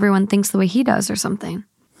thinks everyone thinks the way he does or something.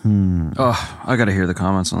 Oh, I got to hear the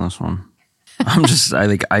comments on this one.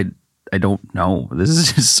 I don't know. This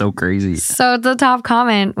is just so crazy. So the top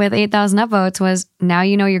comment with 8,000 upvotes was, now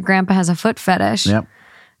you know your grandpa has a foot fetish. Yep.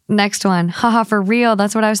 Next one, haha, for real.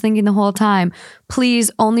 That's what I was thinking the whole time. Please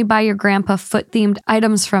only buy your grandpa foot-themed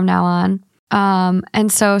items from now on.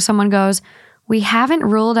 And so someone goes, we haven't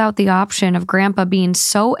ruled out the option of grandpa being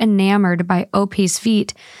so enamored by OP's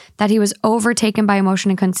feet that he was overtaken by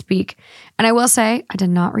emotion and couldn't speak. And I will say, I did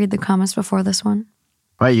not read the comments before this one.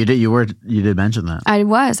 Right, you did mention that. I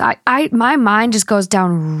was. My mind just goes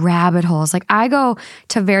down rabbit holes. Like, I go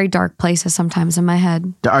to very dark places sometimes in my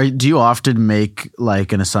head. Do you often make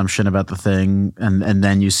like an assumption about the thing and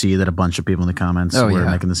then you see that a bunch of people in the comments were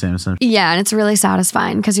making the same assumption? Yeah, and it's really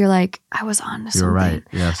satisfying because you're like, I was on to something. You're right,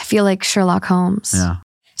 yes. I feel like Sherlock Holmes. Yeah.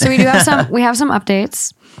 So we have some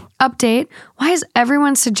updates. Update, why is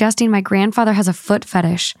everyone suggesting my grandfather has a foot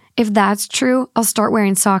fetish? If that's true, I'll start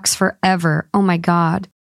wearing socks forever. Oh my God.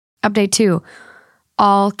 Update 2,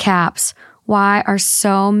 all caps. Why are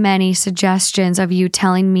so many suggestions of you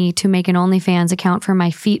telling me to make an OnlyFans account for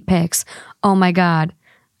my feet pics? Oh my God.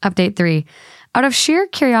 Update 3, out of sheer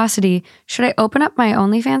curiosity, should I open up my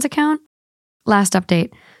OnlyFans account? Last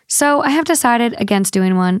update. So I have decided against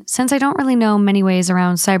doing one since I don't really know many ways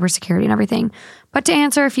around cybersecurity and everything, but to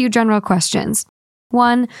answer a few general questions.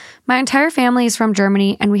 1, my entire family is from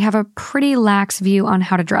Germany and we have a pretty lax view on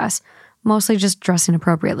how to dress. mostly just dressing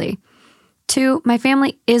appropriately. 2, my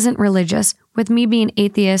family isn't religious, with me being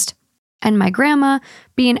atheist and my grandma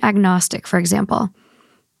being agnostic, for example.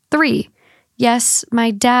 3, yes,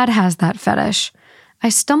 my dad has that fetish. I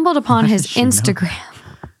stumbled upon his Instagram.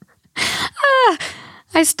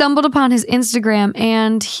 I stumbled upon his Instagram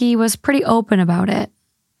and he was pretty open about it.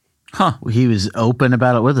 Huh. He was open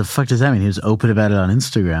about it? What the fuck does that mean? He was open about it on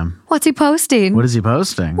Instagram. What's he posting? What is he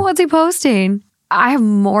posting? What's he posting? I have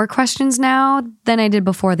more questions now than I did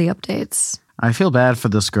before the updates. I feel bad for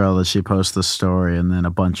this girl that she posts this story and then a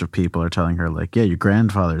bunch of people are telling her like, yeah, your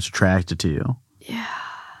grandfather's attracted to you. Yeah.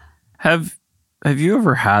 Have you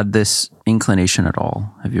ever had this inclination at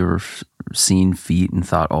all? Have you ever seen feet and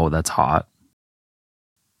thought, oh, that's hot?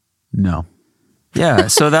 No. Yeah,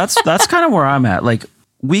 so that's kind of where I'm at. Like,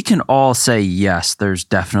 we can all say, yes, there's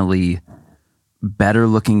definitely better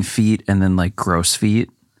looking feet and then like gross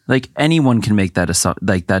feet. Like anyone can make that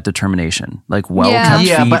like that determination. Like well-kept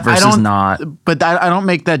feet versus not. But I don't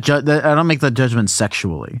make that I don't make that judgment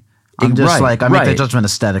sexually. I'm just I make that judgment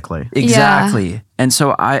aesthetically. Exactly. Yeah. And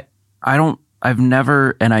so I've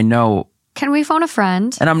never, and I know. Can we phone a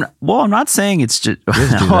friend? And I'm not saying it's just.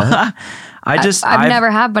 I've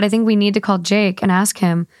never had, but I think we need to call Jake and ask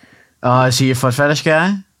him. Is he a foot fetish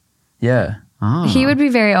guy? Yeah. Oh. He would be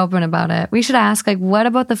very open about it. We should ask, like, what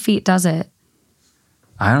about the feet does it?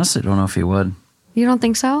 I honestly don't know if he would. You don't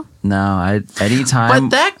think so? No, anytime.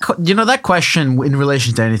 But that question in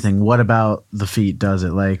relation to anything, what about the feet does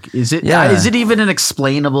it? Like, is it even an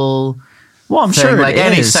explainable? Well, I'm thing? sure like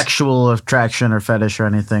any is. Sexual attraction or fetish or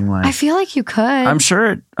anything like. I feel like you could. I'm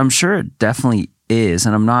sure it definitely is,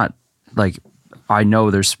 and I'm not like. I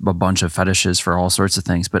know there's a bunch of fetishes for all sorts of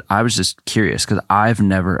things, but I was just curious because I've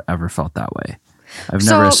never ever felt that way. I've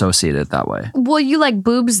never associated it that way. Well, you like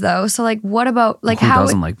boobs though, so like, what about like Who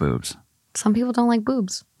doesn't like boobs? Some people don't like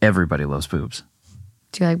boobs. Everybody loves boobs.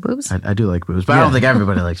 Do you like boobs? I do like boobs, but I don't think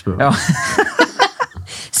everybody likes boobs.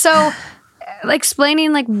 So,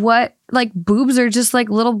 explaining like what like boobs are just like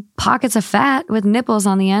little pockets of fat with nipples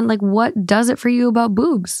on the end. Like, what does it for you about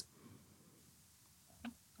boobs?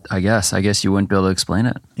 I guess you wouldn't be able to explain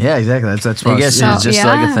it. Yeah, exactly. That's I guess it's just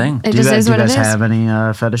like a thing. It just is what it is. Do you guys have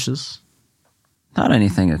any fetishes? Not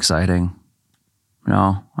anything exciting.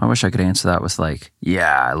 No, I wish I could answer that with like,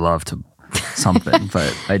 yeah, I love to something,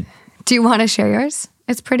 but I. Do you want to share yours?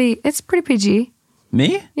 It's pretty PG.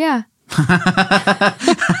 Me? Yeah.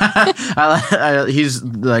 He's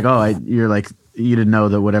like, you're like, you didn't know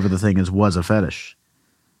that whatever the thing is was a fetish.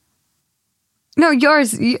 No,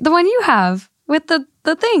 yours, the one you have with the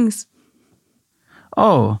things.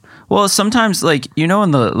 Oh, well, sometimes like, in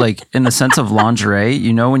the sense of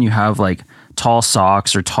lingerie, when you have like tall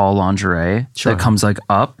socks or tall lingerie that comes like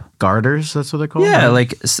up. Garters, that's what they call them? Yeah,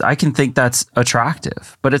 like I can think that's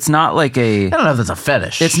attractive, but it's not like I don't know if that's a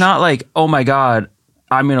fetish. It's not like, oh my God,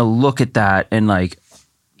 I'm going to look at that and like,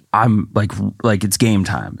 I'm like it's game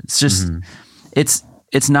time. It's just,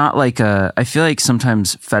 it's not like I feel like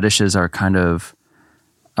sometimes fetishes are kind of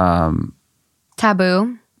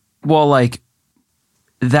taboo. Well, like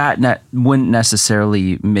that wouldn't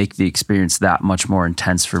necessarily make the experience that much more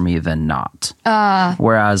intense for me than not.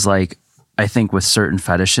 Whereas like, I think with certain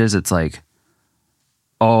fetishes, it's like,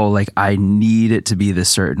 oh, like I need it to be this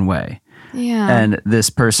certain way. Yeah. And this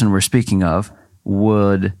person we're speaking of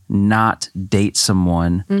would not date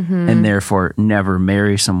someone and therefore never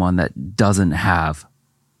marry someone that doesn't have,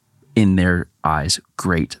 in their eyes,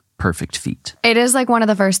 great, perfect feet. It is like one of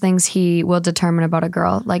the first things he will determine about a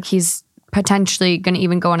girl. Like he's potentially going to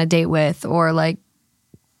even go on a date with or like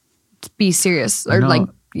be serious or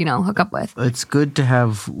hook up with. It's good to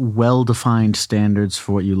have well-defined standards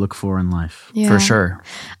for what you look for in life. Yeah. For sure.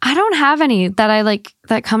 I don't have any that I like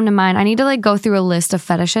that come to mind. I need to like go through a list of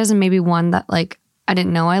fetishes and maybe one that like I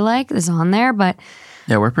didn't know I like is on there, but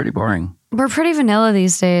yeah, we're pretty boring. We're pretty vanilla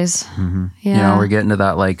these days. Yeah. We're getting to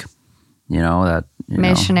that like,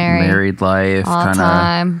 missionary married life kind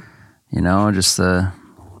of,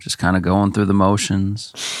 just kind of going through the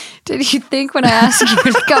motions. Did you think when I asked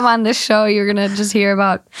you to come on this show, you're going to just hear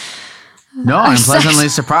about... No, I'm pleasantly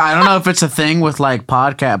surprised. I don't know if it's a thing with like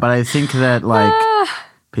podcast, but I think that like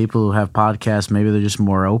people who have podcasts, maybe they're just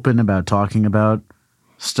more open about talking about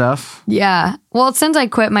stuff. Yeah. Well, since I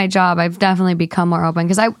quit my job, I've definitely become more open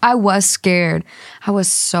because I was scared. I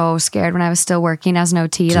was so scared when I was still working as an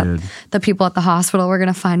OT that the people at the hospital were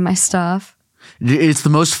going to find my stuff. It's the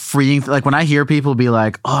most freeing. Like when I hear people be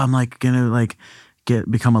like, "Oh, I'm like gonna like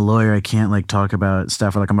become a lawyer. I can't like talk about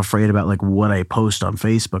stuff," or like I'm afraid about like what I post on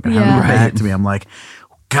Facebook and how it back to me. I'm like,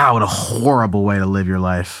 God, what a horrible way to live your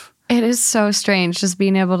life. It is so strange just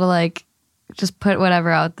being able to like just put whatever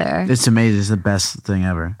out there. It's amazing. It's the best thing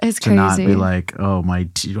ever. It's to not crazy. be like, oh,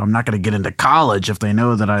 I'm not going to get into college if they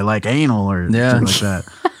know that I like anal or something like that.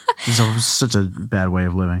 It's such a bad way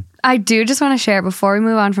of living. I do just want to share before we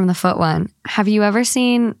move on from the foot one. Have you ever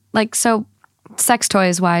seen, like, so sex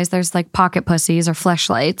toys wise, there's like pocket pussies or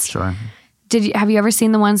fleshlights. Sure. Have you ever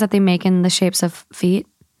seen the ones that they make in the shapes of feet?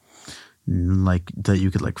 Like that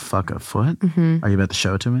you could like fuck a foot? Mm-hmm. Are you about to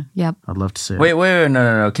show it to me? Yep. I'd love to see it. Wait,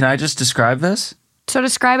 no. Can I just describe this? So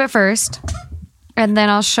describe it first, and then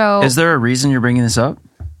I'll show. Is there a reason you're bringing this up?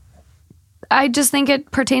 I just think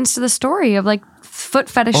it pertains to the story of like foot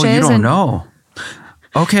fetishes. Oh, you don't know.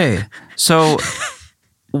 Okay, so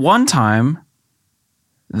one time,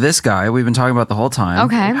 this guy we've been talking about the whole time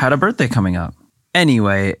had a birthday coming up.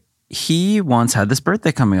 Anyway, he once had this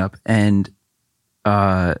birthday coming up, and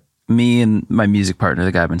me and my music partner,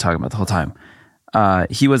 the guy I've been talking about the whole time,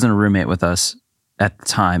 he wasn't a roommate with us at the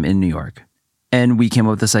time in New York. And we came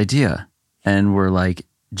up with this idea. And we're like,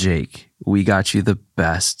 Jake, we got you the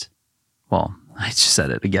best. Well, I just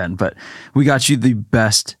said it again, but we got you the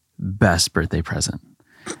best birthday present.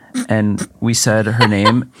 And we said her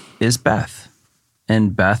name is Beth.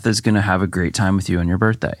 And Beth is going to have a great time with you on your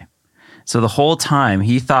birthday. So the whole time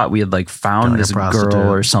he thought we had like found this girl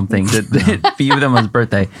or something to be with him on his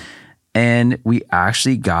birthday. And we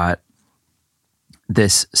actually got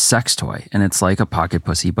this sex toy, and it's like a pocket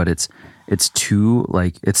pussy, but it's two,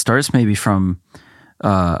 like it starts maybe from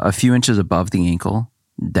a few inches above the ankle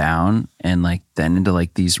down and like then into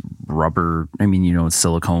like these rubber,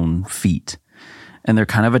 silicone feet. And they're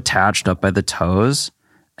kind of attached up by the toes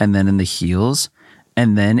and then in the heels.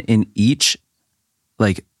 And then in each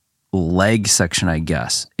like leg section, I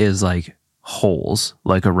guess, is like holes,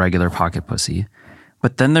 like a regular pocket pussy.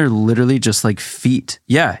 But then they're literally just like feet.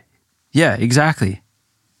 Yeah, exactly.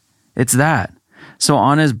 It's that. So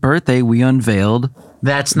on his birthday, we unveiled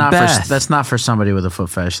That's not for somebody with a foot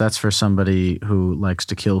fetish. That's for somebody who likes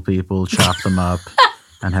to kill people, chop them up,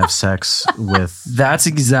 and have sex with. That's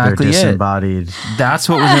exactly their disembodied. That's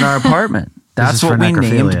what was in our apartment. That's what we named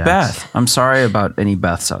necrophiliacs. Beth. I'm sorry about any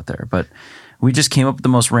Beths out there, but we just came up with the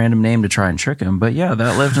most random name to try and trick him. But yeah,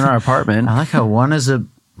 that lived in our apartment. I like how one is a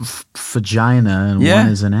vagina and one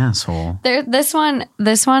is an asshole. This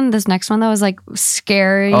next one that was like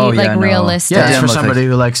scary, realistic. Yeah, it's for somebody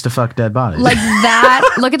who likes to fuck dead bodies. Like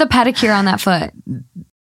that. Look at the pedicure on that foot.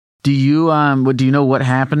 Do you know what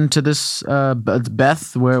happened to this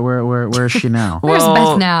Beth? Where is she now? Where's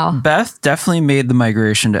Beth now? Beth definitely made the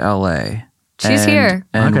migration to LA. She's here.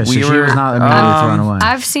 And okay, so she was not immediately thrown away.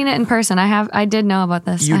 I've seen it in person. I did know about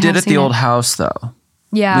this. You did at the old house though.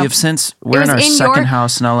 Yeah. We're in our second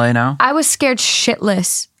house in LA now. I was scared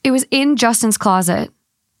shitless. It was in Justin's closet.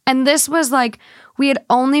 And this was like, we had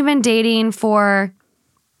only been dating for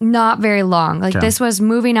not very long. Like this was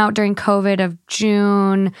moving out during COVID of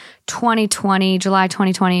June 2020, July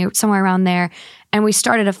 2020, somewhere around there. And we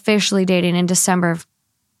started officially dating in December of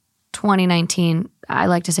 2019. I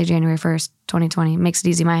like to say January 1st, 2020. Makes it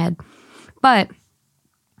easy in my head. But,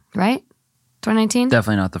 right? 2019?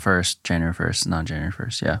 Definitely not the first, January 1st, not January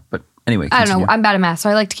 1st. Yeah. But anyway, I don't know. I'm bad at math, so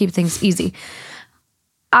I like to keep things easy.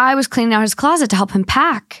 I was cleaning out his closet to help him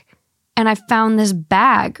pack. And I found this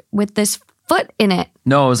bag with this foot in it.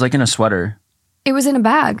 No, it was like in a sweater. It was in a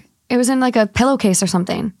bag. It was in like a pillowcase or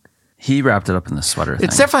something. He wrapped it up in the sweater thing.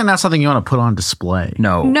 It's definitely not something you want to put on display.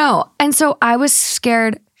 No. And so I was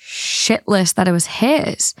scared shitless that it was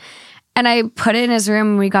his. And I put it in his room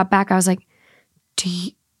and we got back. I was like, do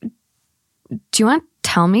you want to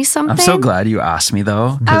tell me something? I'm so glad you asked me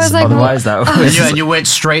though. I was like, otherwise that was... And you went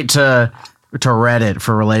straight to Reddit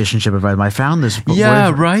for relationship advice. I found this.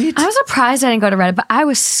 Yeah, right? I was surprised I didn't go to Reddit, but I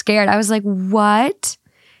was scared. I was like, what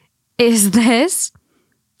is this?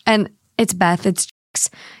 And it's Beth. It's Jake's.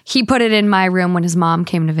 He put it in my room when his mom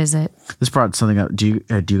came to visit. This brought something up. Do you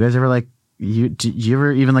guys ever like, do you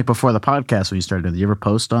ever, even like before the podcast when you started, do you ever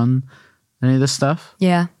post on any of this stuff?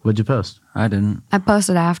 Yeah. What'd you post? I didn't. I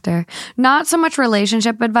posted after. Not so much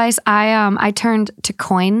relationship advice. I turned to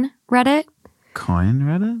coin Reddit. Coin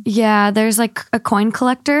Reddit? Yeah, there's like a coin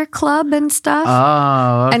collector club and stuff.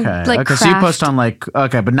 Oh, okay. And, like, okay, so you post on like,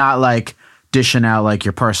 okay, but not like dishing out like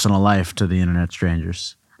your personal life to the internet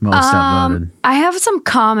strangers. Most upvoted. I have some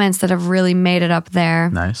comments that have really made it up there.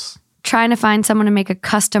 Nice. Trying to find someone to make a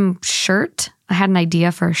custom shirt. I had an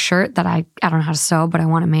idea for a shirt that I don't know how to sew, but I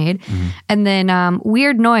want it made. Mm-hmm. And then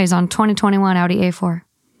weird noise on 2021 Audi A4.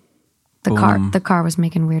 The car was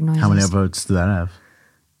making weird noises. How many votes did that have?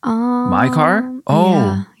 My car?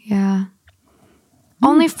 Oh. Yeah.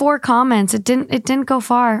 Only 4 comments. It didn't go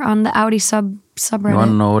far on the Audi subreddit. You want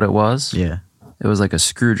to know what it was? Yeah. It was like a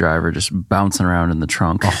screwdriver just bouncing around in the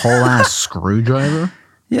trunk. A whole ass screwdriver?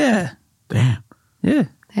 Yeah. Damn. Yeah.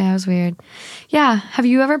 Yeah, it was weird. Yeah. Have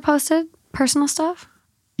you ever posted personal stuff?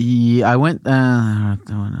 Yeah, I went.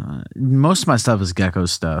 Most of my stuff is Gecko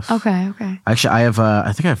stuff. Okay. Actually, I have.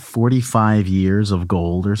 I think I have 45 years of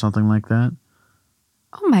gold or something like that.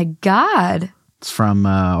 Oh my God. It's from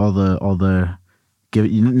all the.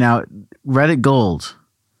 Now, Reddit Gold,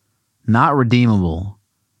 not redeemable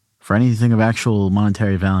for anything of actual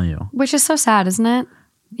monetary value. Which is so sad, isn't it?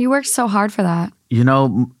 You worked so hard for that. You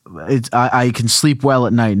know, I can sleep well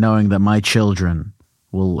at night knowing that my children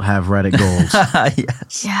will have Reddit Gold.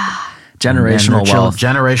 Yes. Yeah. Generational wealth.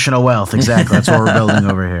 Generational wealth, exactly. That's what we're building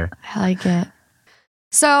over here. I like it.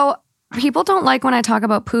 So people don't like when I talk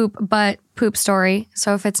about poop, but poop story.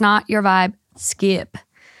 So if it's not your vibe, skip.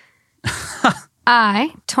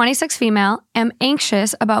 I, 26 female, am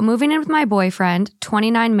anxious about moving in with my boyfriend,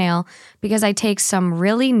 29 male, because I take some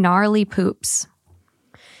really gnarly poops.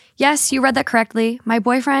 Yes, you read that correctly. My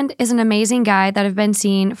boyfriend is an amazing guy that I've been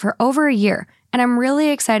seeing for over a year, and I'm really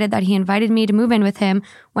excited that he invited me to move in with him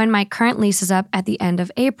when my current lease is up at the end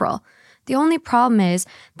of April. The only problem is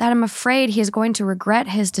that I'm afraid he is going to regret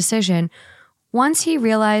his decision once he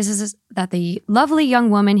realizes that the lovely young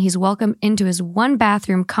woman he's welcomed into his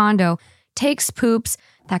one-bathroom condo takes poops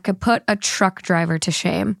that could put a truck driver to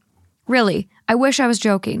shame. Really, I wish I was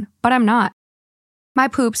joking, but I'm not. My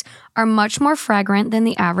poops are much more fragrant than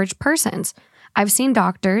the average person's. I've seen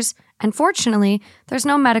doctors, and fortunately, there's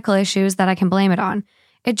no medical issues that I can blame it on.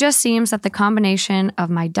 It just seems that the combination of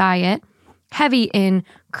my diet, heavy in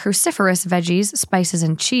cruciferous veggies, spices,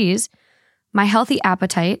 and cheese, my healthy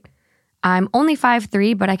appetite, I'm only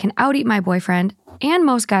 5'3", but I can out-eat my boyfriend and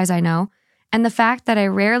most guys I know, and the fact that I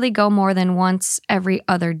rarely go more than once every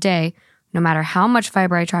other day, no matter how much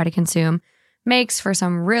fiber I try to consume, makes for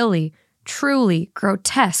some really, truly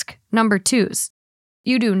grotesque number twos.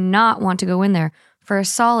 You do not want to go in there for a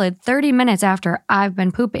solid 30 minutes after I've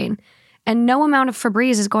been pooping, and no amount of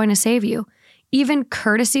Febreze is going to save you. Even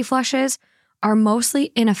courtesy flushes are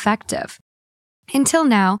mostly ineffective. Until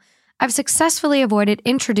now, I've successfully avoided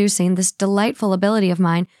introducing this delightful ability of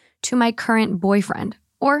mine to my current boyfriend,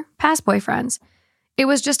 or past boyfriends. It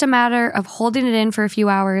was just a matter of holding it in for a few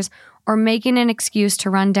hours or making an excuse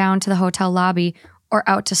to run down to the hotel lobby or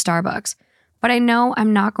out to Starbucks. But I know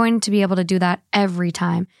I'm not going to be able to do that every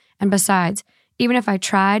time. And besides, even if I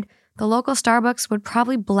tried, the local Starbucks would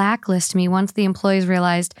probably blacklist me once the employees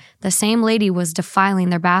realized the same lady was defiling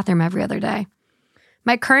their bathroom every other day.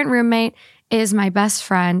 My current roommate is my best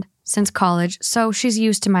friend since college, so she's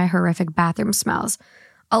used to my horrific bathroom smells.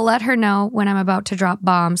 I'll let her know when I'm about to drop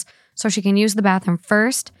bombs so she can use the bathroom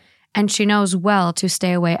first, and she knows well to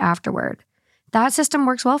stay away afterward. That system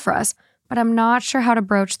works well for us, but I'm not sure how to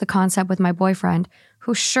broach the concept with my boyfriend,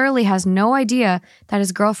 who surely has no idea that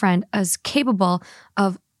his girlfriend is capable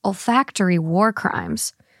of olfactory war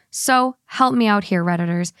crimes. So help me out here,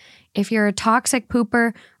 Redditors. If you're a toxic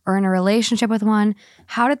pooper or in a relationship with one,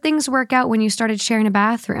 how did things work out when you started sharing a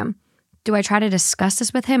bathroom? Do I try to discuss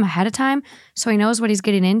this with him ahead of time so he knows what he's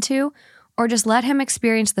getting into? Or just let him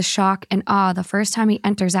experience the shock and awe the first time he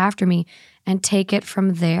enters after me and take it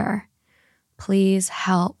from there? Please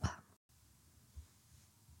help.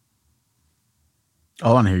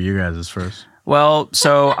 I want to hear you guys' first. Well,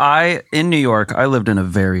 so in New York, I lived in a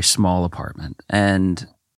very small apartment, and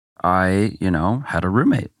I, had a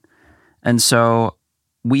roommate. And so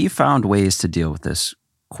we found ways to deal with this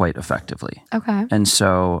quite effectively. Okay. And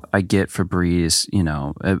so I get Febreze,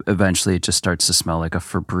 eventually it just starts to smell like a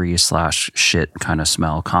Febreze / shit kind of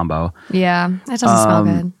smell combo. Yeah, it doesn't smell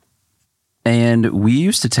good. And we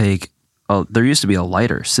used to there used to be a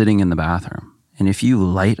lighter sitting in the bathroom. And if you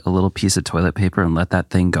light a little piece of toilet paper and let that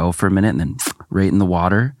thing go for a minute and then right in the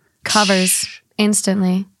water. Covers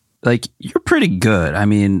instantly. Like, you're pretty good. I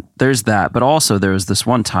mean, there's that. But also there was this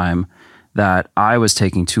one time that I was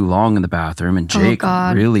taking too long in the bathroom and Jake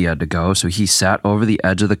really had to go. So he sat over the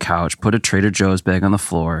edge of the couch, put a Trader Joe's bag on the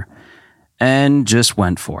floor, and just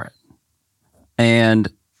went for it.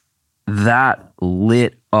 And that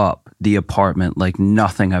lit up the apartment like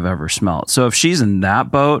nothing I've ever smelled. So if she's in that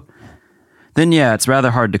boat, then yeah, it's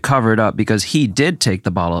rather hard to cover it up, because he did take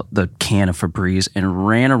the can of Febreze and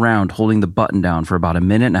ran around holding the button down for about a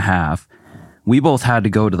minute and a half. We both had to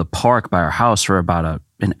go to the park by our house for about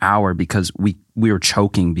an hour because we were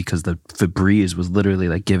choking because the Febreze was literally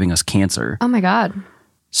like giving us cancer. Oh my God.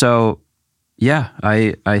 So yeah,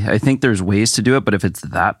 I think there's ways to do it, but if it's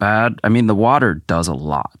that bad, I mean, the water does a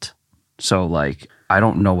lot. So like, I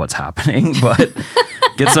don't know what's happening, but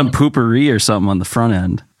Get some poopery or something on the front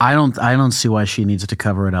end. I don't see why she needs to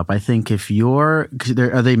cover it up. I think if are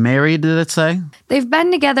they married, did it say? They've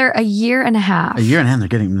been together a year and a half. A year and a half,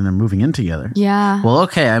 they're moving in together. Yeah. Well,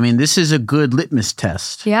 okay. I mean, this is a good litmus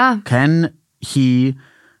test. Yeah. Can he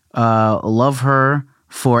love her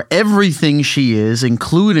for everything she is,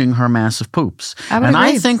 including her massive poops?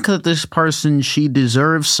 I think that this person, she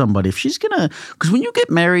deserves somebody. If she's because when you get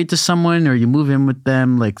married to someone or you move in with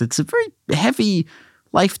them, like it's a very heavy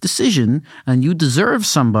life decision, and you deserve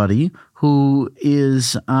somebody who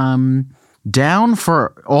is down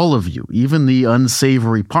for all of you, even the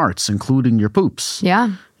unsavory parts, including your poops.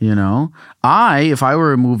 Yeah. You know, if I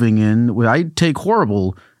were moving in, I'd take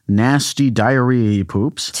horrible, nasty diarrhea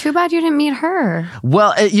poops. Too bad you didn't meet her.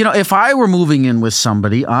 Well, if I were moving in with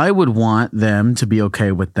somebody, I would want them to be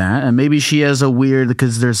okay with that. And maybe she has a weird,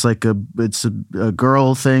 because there's like it's a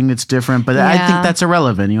girl thing, it's different. But I think that's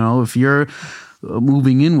irrelevant. If you're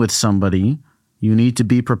moving in with somebody, you need to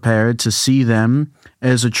be prepared to see them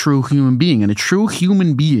as a true human being. And a true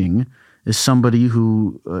human being is somebody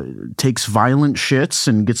who takes violent shits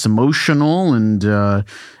and gets emotional and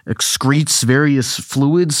excretes various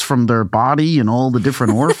fluids from their body and all the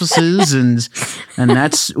different orifices, and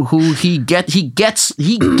that's who he gets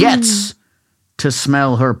to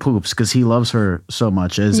smell her poops because he loves her so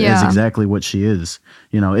much as exactly what she is.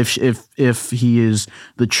 If he is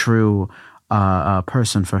the true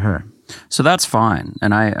person for her. So that's fine.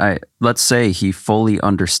 And I let's say he fully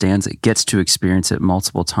understands it, gets to experience it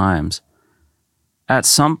multiple times. At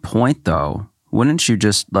some point, though, wouldn't you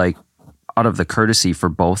just, like, out of the courtesy for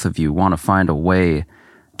both of you, want to find a way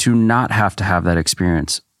to not have to have that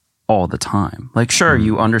experience all the time? Like, sure,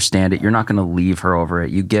 you understand it. You're not going to leave her over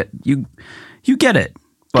it. You get it.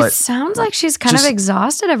 But it sounds like she's kind of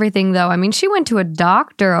exhausted everything, though. I mean, she went to a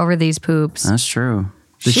doctor over these poops. That's true.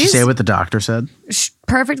 Did she say what the doctor said?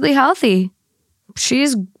 Perfectly healthy.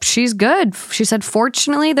 She's good. She said,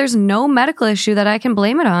 fortunately, there's no medical issue that I can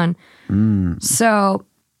blame it on. So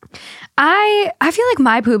I feel like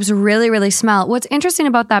my poops really, really smell. What's interesting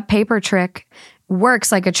about that paper trick,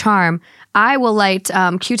 works like a charm. I will light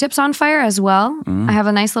Q-tips on fire as well. I have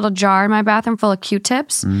a nice little jar in my bathroom full of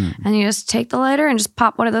Q-tips. And you just take the lighter and just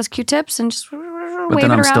pop one of those Q-tips and just wave it around. But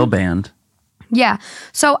then I'm still banned. Yeah.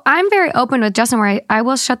 So I'm very open with Justin where I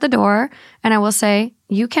will shut the door and I will say,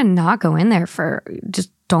 you cannot go in there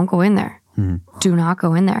just don't go in there. Do not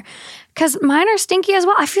go in there. Because mine are stinky as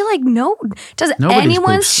well. I feel like does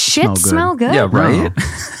anyone's shit smell good? Yeah, right?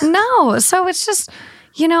 No. So it's just,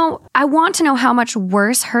 I want to know how much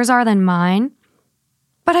worse hers are than mine.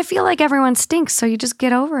 But I feel like everyone stinks, so you just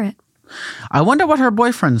get over it. I wonder what her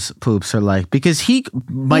boyfriend's poops are like, because he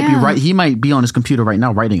might be right. He might be on his computer right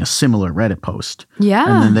now writing a similar Reddit post. Yeah.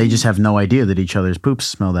 And then they just have no idea that each other's poops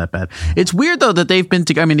smell that bad. It's weird, though, that they've been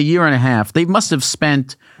together, a year and a half. They must have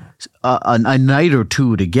spent a night or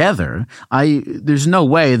two together. There's no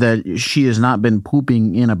way that she has not been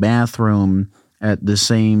pooping in a bathroom at the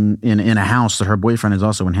same in a house that her boyfriend is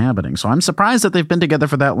also inhabiting. So I'm surprised that they've been together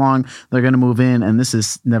for that long. They're going to move in, and this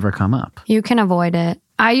has never come up. You can avoid it.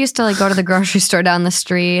 I used to go to the grocery store down the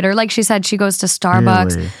street, or like she said, she goes to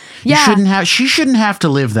Starbucks. Really? Yeah, she shouldn't have to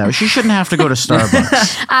live that way. She shouldn't have to go to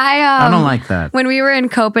Starbucks. I don't like that. When we were in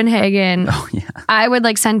Copenhagen, I would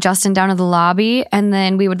send Justin down to the lobby, and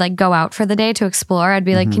then we would go out for the day to explore. I'd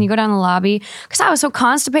be like, "Can you go down the lobby?" Because I was so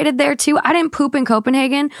constipated there too. I didn't poop in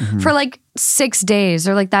Copenhagen for 6 days,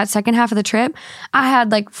 or that second half of the trip. I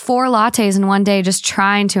had 4 lattes in one day, just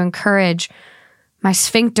trying to encourage my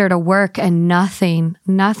sphincter to work, and nothing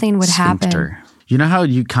would happen. You know how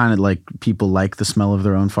you kind of people like the smell of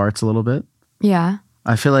their own farts a little bit? Yeah.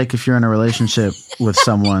 I feel like if you're in a relationship with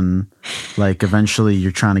someone, eventually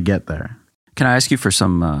you're trying to get there. Can I ask you for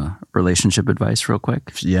some relationship advice real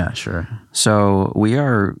quick? Yeah, sure. So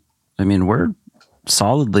we're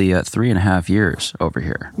solidly at 3.5 years over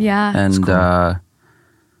here. Yeah. And cool.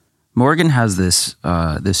 Morgan has this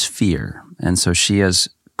fear. And so she has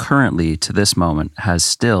currently, to this moment, has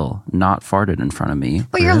still not farted in front of me.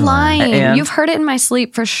 But you're lying. And you've heard it in my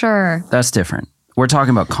sleep for sure. That's different. We're talking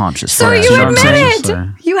about conscious so farts. So you admit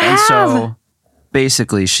it. You have. And so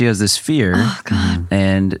basically she has this fear. Oh, God.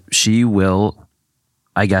 And she will,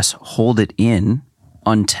 I guess, hold it in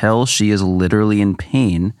until she is literally in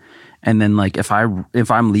pain. And then if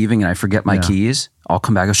I'm leaving and I forget my keys, I'll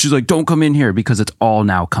come back. She's like, don't come in here, because it's all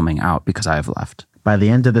now coming out because I have left. By the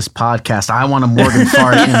end of this podcast, I want a Morgan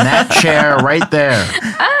fart in that chair right there.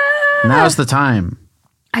 Now's the time.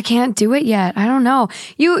 I can't do it yet. I don't know.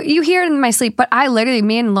 You hear it in my sleep, but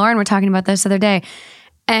me and Lauren were talking about this the other day,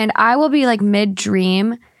 and I will be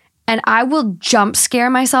mid-dream, and I will jump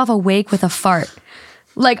scare myself awake with a fart.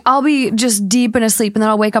 Like, I'll be just deep in a sleep and then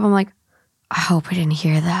I'll wake up. I'm like, I hope I didn't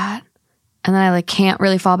hear that. And then I like can't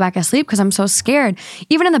really fall back asleep because I'm so scared.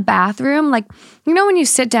 Even in the bathroom, like, you know, when you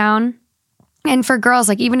sit down, and for girls,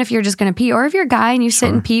 like, even if you're just going to pee, or if you're a guy and you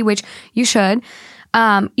sit and pee, which you should,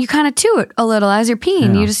 you kind of toot a little as you're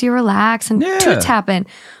peeing. You relax and toots happen.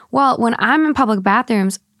 Well, when I'm in public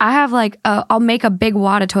bathrooms, I have like, I'll make a big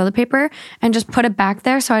wad of toilet paper and just put it back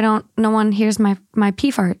there so no one hears my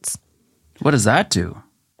pee farts. What does that do?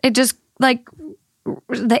 It just, like,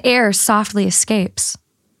 the air softly escapes.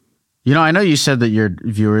 You know, I know you said that your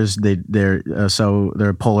viewers,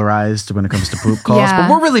 they're polarized when it comes to poop calls, but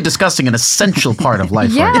we're really discussing an essential part of life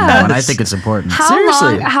right now, and I think it's important.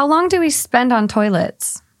 Seriously. How long do we spend on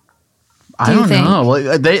toilets? I don't know.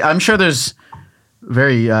 Well, I'm sure there's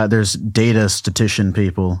there's data statistician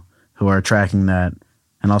people who are tracking that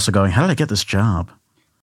and also going, how did I get this job?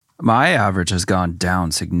 My average has gone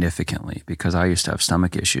down significantly because I used to have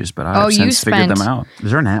stomach issues, but I've since figured them out.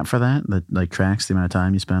 Is there an app for that like tracks the amount of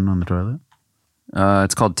time you spend on the toilet?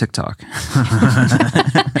 It's called TikTok.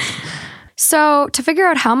 So to figure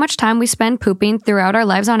out how much time we spend pooping throughout our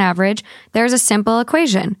lives on average, there's a simple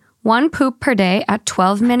equation. 1 poop per day at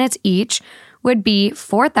 12 minutes each would be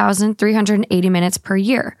 4,380 minutes per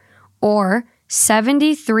year, or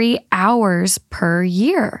 73 hours per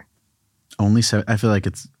year. Only I feel like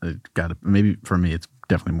it's maybe for me it's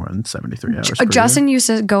definitely more than 73 hours. Justin used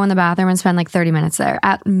to go in the bathroom and spend like 30 minutes there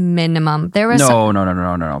at minimum. There was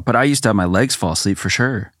no. But I used to have my legs fall asleep for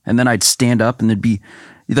sure, and then I'd stand up and there'd be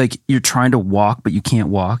like you're trying to walk but you can't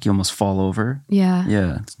walk. You almost fall over.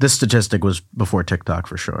 Yeah. This statistic was before TikTok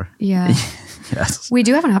for sure. Yeah. Yes. We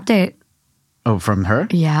do have an update. Oh, from her?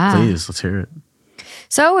 Yeah. Please, let's hear it.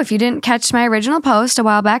 So if you didn't catch my original post a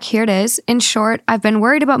while back, here it is. In short, I've been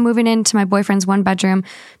worried about moving into my boyfriend's 1-bedroom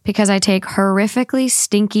because I take horrifically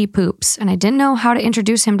stinky poops, and I didn't know how to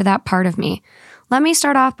introduce him to that part of me. Let me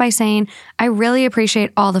start off by saying I really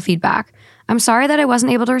appreciate all the feedback. I'm sorry that I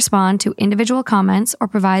wasn't able to respond to individual comments or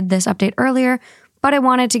provide this update earlier, but I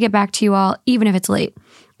wanted to get back to you all, even if it's late.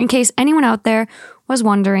 In case anyone out there was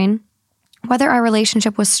wondering whether our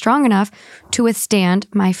relationship was strong enough to withstand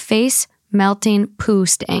my face melting poo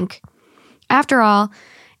stank. After all,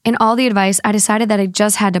 in all the advice, I decided that I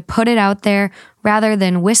just had to put it out there rather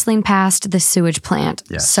than whistling past the sewage plant,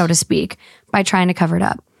 so to speak, by trying to cover it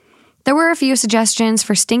up. There were a few suggestions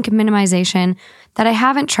for stink minimization that I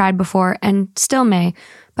haven't tried before and still may,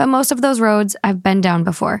 but most of those roads I've been down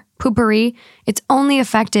before. Poopery, it's only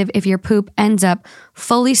effective if your poop ends up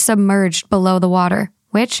fully submerged below the water,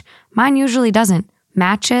 which mine usually doesn't.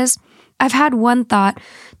 Matches? I've had one thought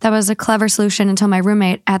that was a clever solution until my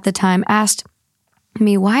roommate at the time asked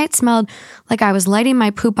me why it smelled like I was lighting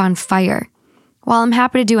my poop on fire. While I'm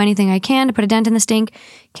happy to do anything I can to put a dent in the stink,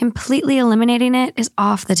 completely eliminating it is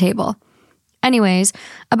off the table. Anyways,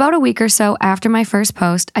 about a week or so after my first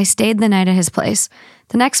post, I stayed the night at his place.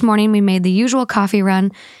 The next morning, we made the usual coffee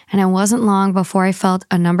run, and it wasn't long before I felt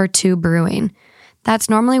a number 2 brewing. That's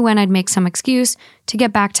normally when I'd make some excuse to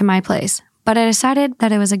get back to my place, but I decided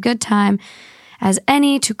that it was a good time as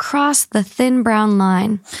any to cross the thin brown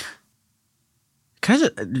line.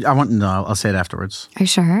 I'll say it afterwards. Are you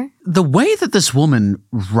sure? The way that this woman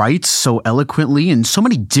writes so eloquently in so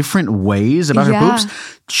many different ways about her boobs,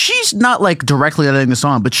 she's not like directly letting this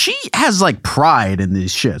on, but she has like pride in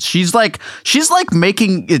these shits. She's like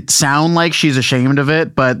making it sound like she's ashamed of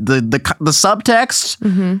it, but the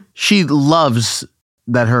subtext, she loves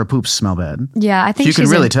that her poops smell bad. Yeah, I think you can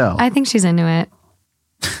really tell. I think she's into it.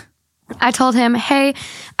 I told him, hey,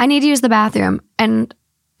 I need to use the bathroom. And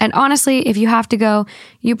honestly, if you have to go,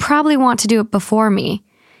 you probably want to do it before me.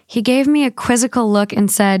 He gave me a quizzical look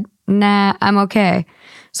and said, nah, I'm okay.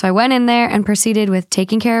 So I went in there and proceeded with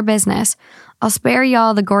taking care of business. I'll spare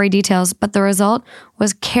y'all the gory details, but the result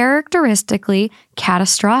was characteristically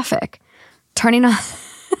catastrophic. Turning on...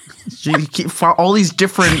 For all these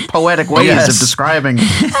different poetic ways of describing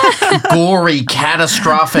gory,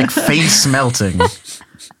 catastrophic face melting.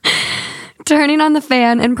 Turning on the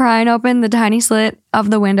fan and prying open the tiny slit of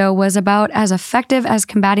the window was about as effective as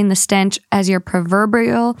combating the stench as your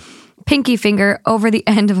proverbial pinky finger over the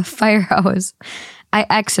end of a fire hose. I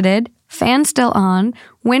exited, fan still on,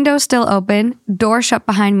 window still open, door shut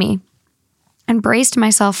behind me, and braced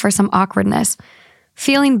myself for some awkwardness.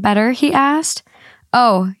 Feeling better, he asked.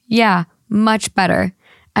 Oh, yeah, much better,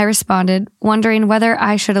 I responded, wondering whether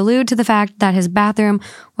I should allude to the fact that his bathroom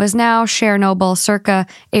was now Chernobyl circa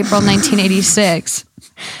April 1986.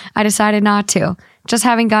 I decided not to. Just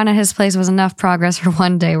having gone at his place was enough progress for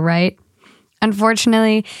one day, right?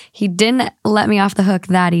 Unfortunately, he didn't let me off the hook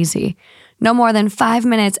that easy. No more than 5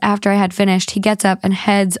 minutes after I had finished, he gets up and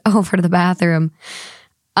heads over to the bathroom.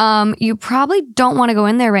 You probably don't want to go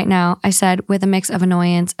in there right now, I said with a mix of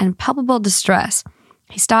annoyance and palpable distress.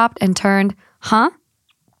 He stopped and turned. Huh?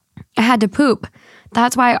 I had to poop.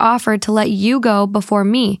 That's why I offered to let you go before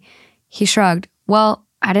me. He shrugged. Well,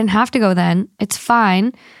 I didn't have to go then. It's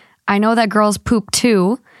fine. I know that girls poop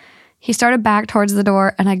too. He started back towards the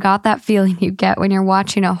door, and I got that feeling you get when you're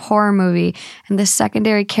watching a horror movie and the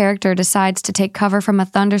secondary character decides to take cover from a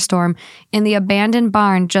thunderstorm in the abandoned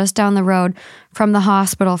barn just down the road from the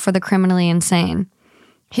hospital for the criminally insane.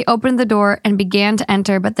 He opened the door and began to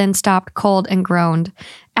enter, but then stopped cold and groaned,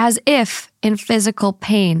 as if in physical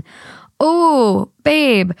pain. Oh,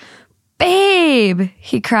 babe, babe,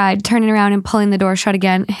 he cried, turning around and pulling the door shut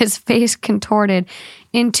again, his face contorted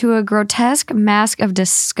into a grotesque mask of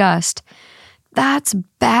disgust. That's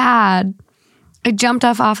bad. I jumped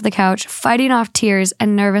off the couch, fighting off tears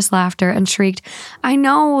and nervous laughter, and shrieked, I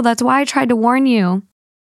know, that's why I tried to warn you.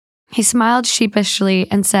 He smiled sheepishly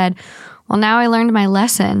and said, well, now I learned my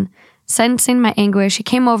lesson. Sensing my anguish, he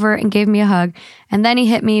came over and gave me a hug, and then he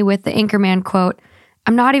hit me with the Anchorman quote,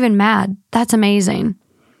 I'm not even mad. That's amazing.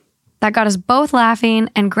 That got us both laughing,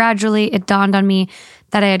 and gradually it dawned on me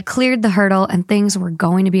that I had cleared the hurdle and things were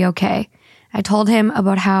going to be okay. I told him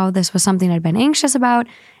about how this was something I'd been anxious about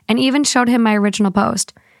and even showed him my original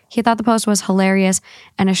post. He thought the post was hilarious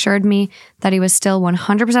and assured me that he was still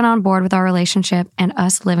 100% on board with our relationship and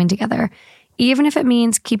us living together, even if it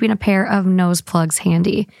means keeping a pair of nose plugs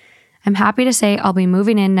handy. I'm happy to say I'll be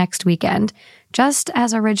moving in next weekend, just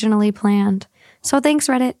as originally planned. So thanks,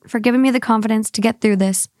 Reddit, for giving me the confidence to get through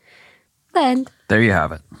this. Then There you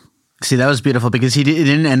have it. See, that was beautiful because it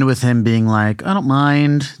didn't end with him being like, I don't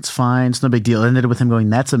mind. It's fine. It's no big deal. It ended with him going,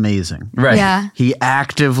 that's amazing. Right. Yeah. He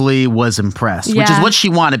actively was impressed, which is Yeah. what she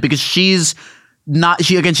wanted because she's not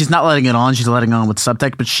letting it on. She's letting on with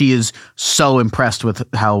subtext, but she is so impressed with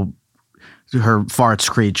how her farts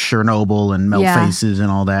create Chernobyl and melt Yeah. faces and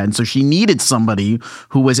all that. And so she needed somebody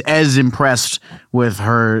who was as impressed with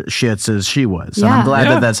her shits as she was. And I'm Yeah. glad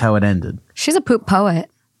Yeah. that that's how it ended. she's a poop poet.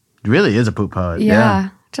 It really is a poop poet. Yeah.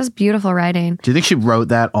 Just beautiful writing. Do you think she wrote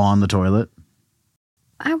that on the toilet?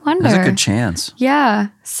 I wonder. There's a good chance. Yeah,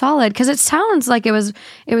 solid. Because it sounds like it was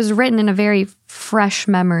written in a very fresh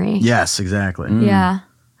memory. Yes, exactly. Yeah.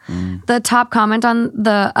 The top comment on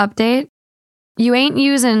the update, you ain't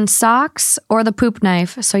using socks or the poop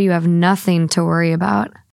knife, so you have nothing to worry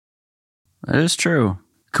about. That is true.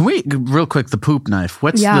 Can we real quick the poop knife?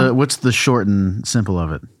 What's the short and simple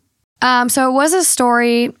of it? So it was a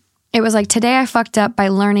story. It was like, today I fucked up by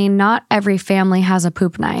learning not every family has a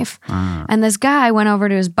poop knife. And this guy went over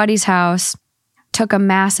to his buddy's house, took a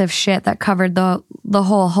massive shit that covered the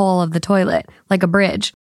whole hole of the toilet, like a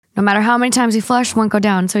bridge. No matter how many times he flushed, won't go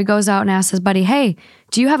down. So he goes out and asks his buddy, hey,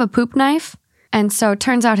 do you have a poop knife? And so it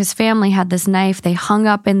turns out his family had this knife they hung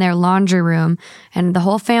up in their laundry room, and the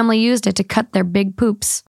whole family used it to cut their big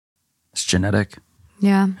poops. It's genetic.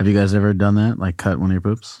 Yeah. Have you guys ever done that? Like cut one of your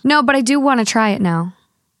poops? No, but I do want to try it now.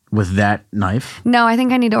 With that knife? No, I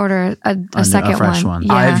think I need to order a second fresh one.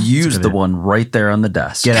 Yeah. I've used the one right there on the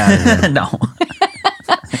desk. Get out of here. No.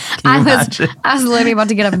 I was literally about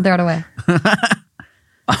to get up and throw it away.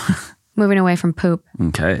 Moving away from poop.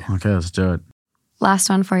 Okay. Okay, let's do it. Last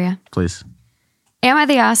one for you. Please. Am I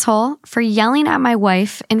the asshole for yelling at my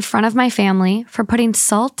wife in front of my family for putting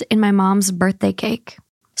salt in my mom's birthday cake?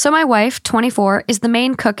 So my wife, 24, is the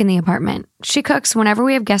main cook in the apartment. She cooks whenever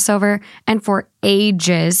we have guests over, and for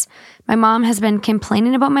ages, my mom has been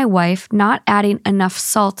complaining about my wife not adding enough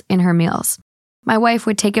salt in her meals. My wife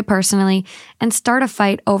would take it personally and start a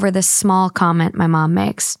fight over this small comment my mom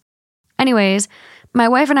makes. Anyways, my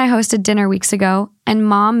wife and I hosted dinner weeks ago, and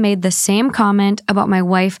mom made the same comment about my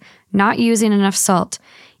wife not using enough salt,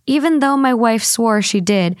 even though my wife swore she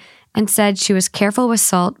did and said she was careful with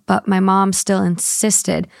salt, but my mom still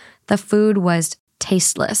insisted the food was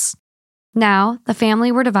tasteless. Now, the family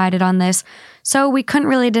were divided on this, so we couldn't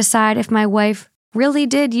really decide if my wife really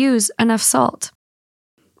did use enough salt.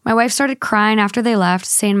 My wife started crying after they left,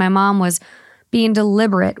 saying my mom was being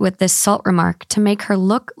deliberate with this salt remark to make her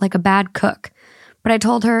look like a bad cook. But I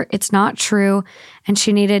told her it's not true and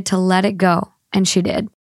she needed to let it go, and she did.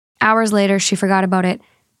 Hours later, she forgot about it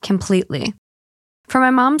completely. For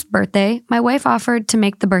my mom's birthday, my wife offered to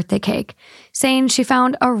make the birthday cake, saying she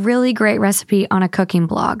found a really great recipe on a cooking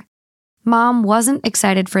blog. Mom wasn't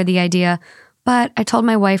excited for the idea, but I told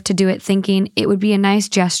my wife to do it thinking it would be a nice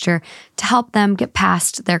gesture to help them get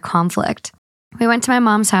past their conflict. We went to my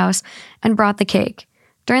mom's house and brought the cake.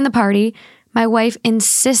 During the party, my wife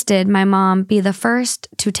insisted my mom be the first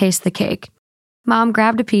to taste the cake. Mom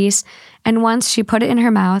grabbed a piece, and once she put it in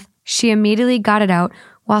her mouth, she immediately got it out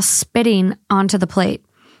while spitting onto the plate.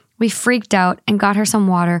 We freaked out and got her some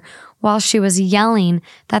water while she was yelling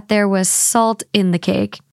that there was salt in the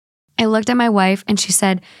cake. I looked at my wife and she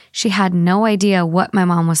said she had no idea what my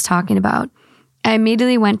mom was talking about. I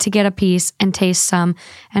immediately went to get a piece and taste some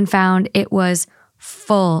and found it was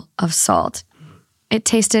full of salt. It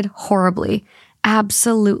tasted horribly,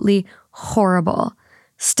 absolutely horrible.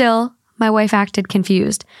 Still, my wife acted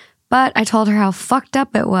confused, but I told her how fucked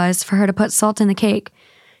up it was for her to put salt in the cake.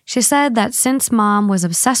 She said that since Mom was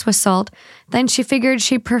obsessed with salt, then she figured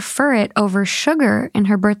she'd prefer it over sugar in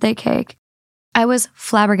her birthday cake. I was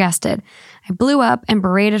flabbergasted. I blew up and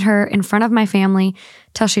berated her in front of my family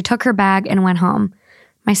till she took her bag and went home.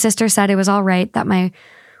 My sister said it was all right, that my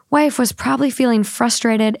wife was probably feeling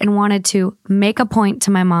frustrated and wanted to make a point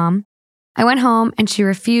to my mom. I went home and she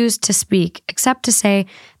refused to speak, except to say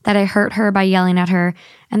that I hurt her by yelling at her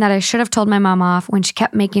and that I should have told my mom off when she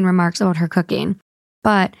kept making remarks about her cooking.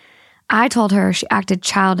 But I told her she acted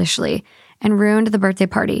childishly and ruined the birthday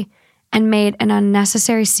party and made an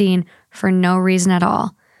unnecessary scene for no reason at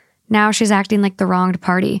all. Now she's acting like the wronged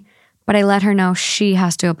party, but I let her know she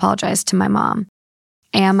has to apologize to my mom.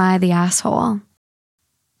 Am I the asshole?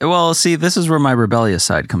 Well, see, this is where my rebellious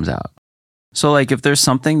side comes out. So, like, if there's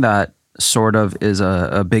something that sort of is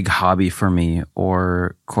a big hobby for me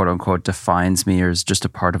or quote unquote defines me or is just a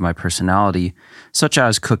part of my personality, such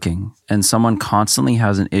as cooking, and someone constantly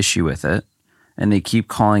has an issue with it and they keep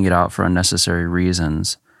calling it out for unnecessary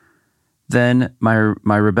reasons, then my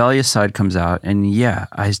rebellious side comes out, and yeah,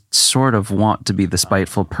 I sort of want to be the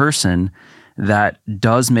spiteful person that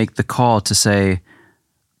does make the call to say,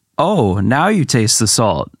 oh, now you taste the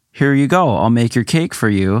salt. Here you go. I'll make your cake for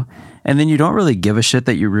you. And then you don't really give a shit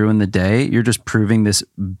that you ruined the day. You're just proving this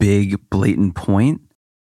big, blatant point,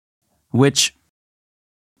 which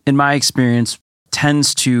in my experience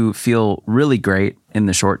tends to feel really great in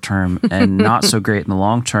the short term and not so great in the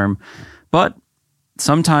long term. But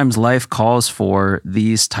sometimes life calls for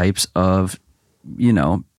these types of,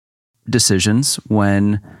 decisions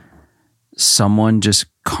when someone just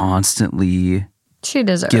constantly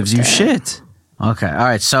gives you shit. Okay. All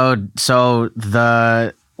right. So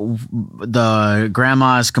the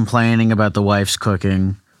grandma is complaining about the wife's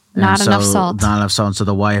cooking. Not enough salt. Not enough salt. So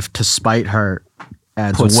the wife, to spite her,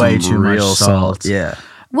 adds Put way some too much real salt. Yeah.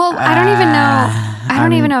 Well, I don't even know. I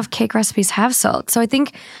don't even know if cake recipes have salt. So I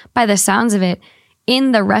think by the sounds of it,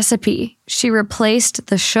 in the recipe, she replaced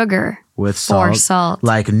the sugar with for salt.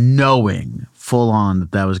 Like knowing full on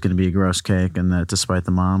that was going to be a gross cake and that to spite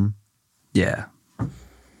the mom. Yeah.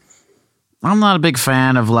 I'm not a big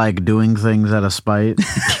fan of like doing things out of spite.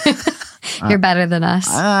 You're better than us.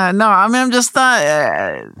 No, I mean, I'm just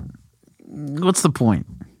not. What's the point?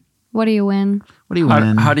 What do you win? What do you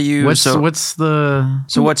win? How do you? What's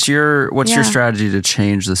your strategy to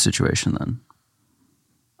change the situation then?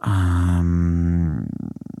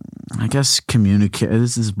 I guess communicate.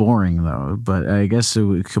 This is boring though, but I guess it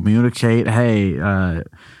would communicate. Hey, I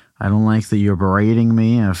don't like that you're berating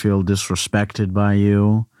me. I feel disrespected by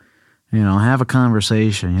you. Have a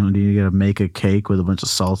conversation. Do you got to make a cake with a bunch of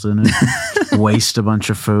salt in it? Waste a bunch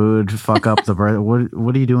of food? Fuck up the bread?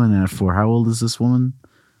 What are you doing that for? How old is this woman?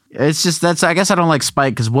 It's just I guess I don't like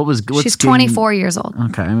spite because she's 24 years old.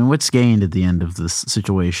 Okay, I mean, what's gained at the end of this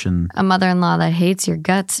situation? A mother-in-law that hates your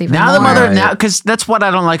guts even now more. The mother now because that's what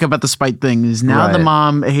I don't like about the spite thing is now Right. the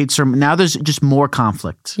mom hates her. Now there's just more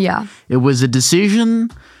conflict. Yeah, it was a decision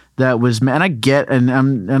that was, and I get, and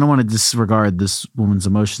I don't want to disregard this woman's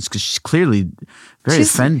emotions because she's clearly very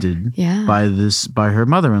offended by her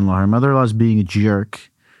mother-in-law. Her mother-in-law is being a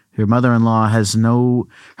jerk. Her mother-in-law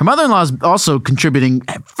is also contributing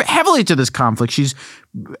heavily to this conflict. She's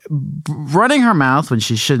running her mouth when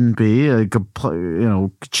she shouldn't be,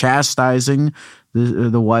 chastising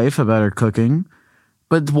the wife about her cooking.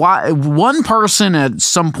 But why? One person at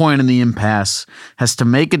some point in the impasse has to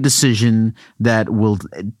make a decision that will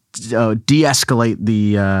de-escalate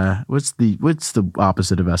the. What's the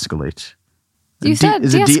opposite of escalate? You said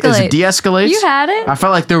is de-escalate. It de-escalate? You had it. I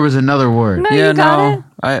felt like there was another word. No, you got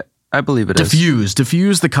it. I believe it is.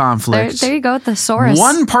 Diffuse the conflict. There you go, thesaurus.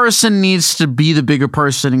 One person needs to be the bigger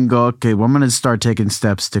person and go, okay, well, I'm going to start taking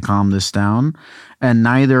steps to calm this down. And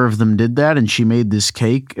neither of them did that. And she made this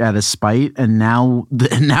cake out of spite. And now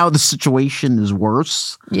the situation is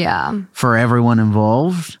worse. Yeah. For everyone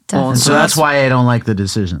involved. Definitely. And so that's why I don't like the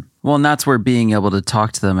decision. Well, and that's where being able to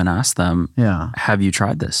talk to them and ask them, have you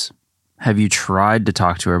tried this? Have you tried to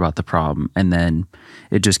talk to her about the problem and then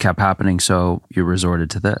it just kept happening, so you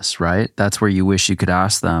resorted to this, right? That's where you wish you could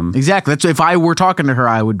ask them. Exactly. That's if I were talking to her,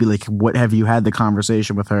 I would be like, "What have you had the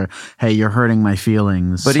conversation with her? Hey, you're hurting my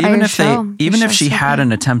feelings." But even if she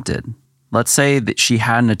hadn't attempted, let's say that she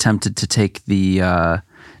hadn't attempted to take the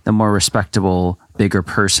more respectable, bigger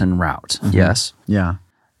person route. Yes. Yeah.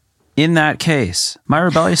 In that case, my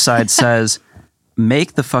rebellious side says,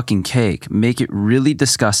 make the fucking cake, make it really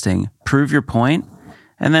disgusting, prove your point,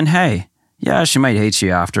 and then hey, yeah, she might hate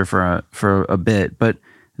you after for a bit, but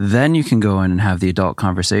then you can go in and have the adult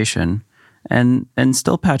conversation and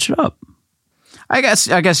still patch it up. I guess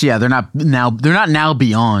yeah, they're not now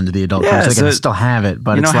beyond the adult conversation. They can still have it,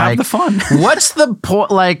 but it's have like the fun. What's the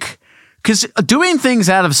point? Like, because doing things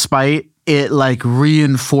out of spite, it like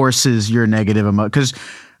reinforces your negative emotion. Because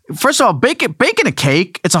first of all, baking a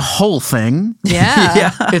cake, it's a whole thing.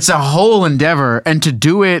 Yeah. It's a whole endeavor. And to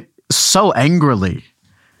do it so angrily.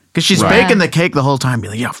 Because she's baking the cake the whole time. Be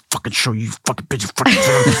like, yeah, I'll fucking show you, fucking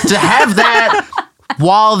bitch. To have that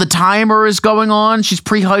while the timer is going on, she's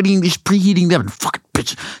preheating them. And fucking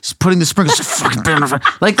bitch. She's putting the sprinkles. Fucking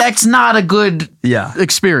like, that's not a good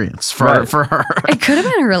experience for her. It could have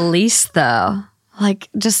been a release, though. Like,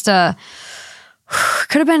 just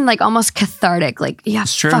could have been like almost cathartic. Like, yeah,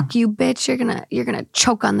 fuck you, bitch. You're gonna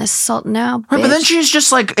choke on this salt now, bitch. Right, but then she's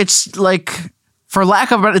just like, it's like, for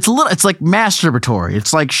lack of a better, it's like masturbatory.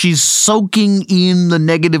 It's like she's soaking in the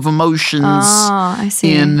negative emotions. Oh, I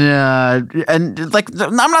see. And like,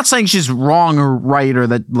 I'm not saying she's wrong or right or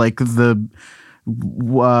that like the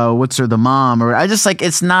mom or I just like,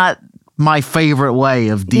 it's not my favorite way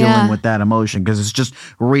of dealing with that emotion because it's just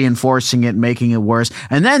reinforcing it, making it worse.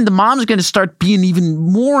 And then the mom's going to start being even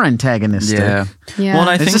more antagonistic. Yeah. Well, and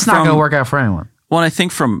I it's think just not going to work out for anyone. Well, and I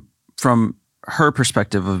think from her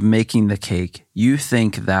perspective of making the cake, you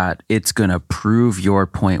think that it's going to prove your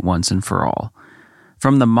point once and for all.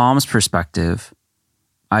 From the mom's perspective,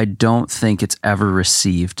 I don't think it's ever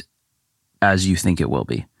received as you think it will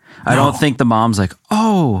be. I don't think the mom's like,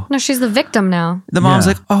 oh. No, she's the victim now. The mom's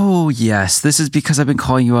like, oh, yes, this is because I've been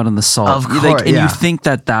calling you out on the salt. Of course, like, and you think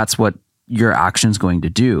that that's what your action's going to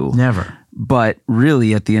do. Never. But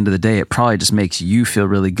really, at the end of the day, it probably just makes you feel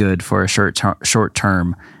really good for a short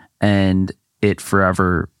term, and it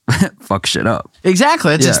forever fucks shit up.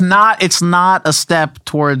 Exactly. It's not a step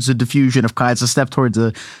towards a diffusion of kindness. It's a step towards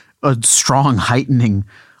a strong heightening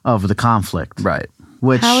of the conflict. Right.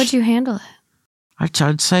 How would you handle it?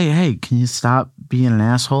 I'd say, hey, can you stop being an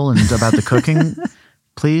asshole and about the cooking,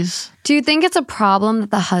 please? Do you think it's a problem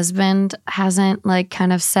that the husband hasn't like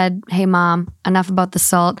kind of said, hey, mom, enough about the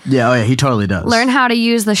salt? Yeah, he totally does. Learn how to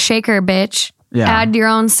use the shaker, bitch. Yeah. Add your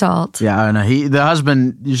own salt. Yeah, I know. The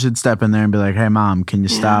husband, you should step in there and be like, hey, mom, can you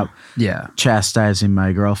stop chastising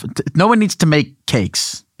my girlfriend? No one needs to make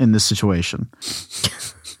cakes in this situation.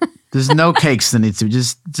 There's no cakes that needs to be.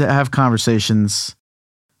 Just to have conversations,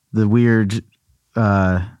 the weird...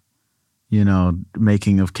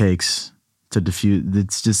 making of cakes to diffuse.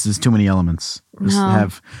 It's just, there's too many elements. Just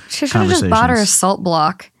have she should have just bought her a salt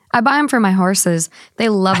block. I buy them for my horses. They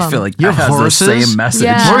love them. I feel like you have horses? The same message.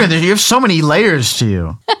 Yeah. Morgan, you have so many layers to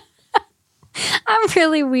you. I'm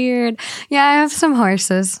really weird. Yeah, I have some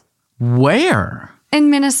horses. Where? In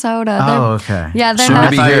Minnesota. Oh, okay. Yeah, they're soon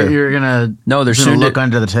not. to be here. You're gonna they're soon look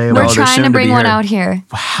under the table. We're trying to bring one out here.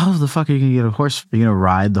 How the fuck are you gonna get a horse? Are you gonna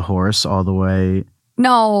ride the horse all the way?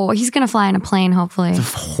 No, he's gonna fly in a plane. Hopefully, the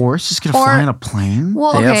horse is gonna fly in a plane.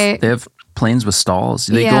 Well, they have planes with stalls.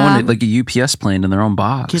 They go in like a UPS plane in their own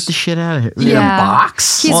box. Get the shit out of here. Yeah. In a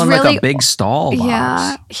box? He's in really, like a big stall box.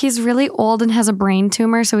 Yeah. He's really old and has a brain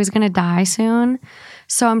tumor, so he's going to die soon.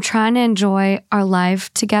 So I'm trying to enjoy our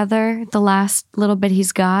life together, the last little bit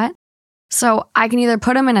he's got. So I can either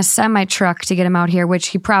put him in a semi-truck to get him out here, which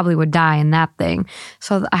he probably would die in that thing.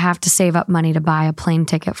 So I have to save up money to buy a plane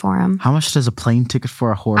ticket for him. How much does a plane ticket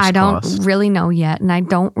for a horse cost? I don't really know yet, and I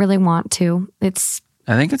don't really want to.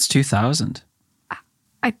 I think it's 2,000.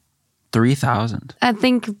 3,000. I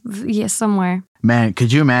think, somewhere. Man,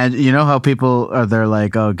 could you imagine? You know how people they're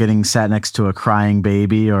like, oh, getting sat next to a crying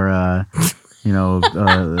baby or a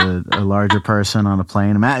larger person on a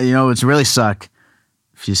plane. It's really suck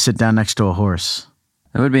if you sit down next to a horse.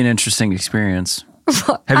 That would be an interesting experience.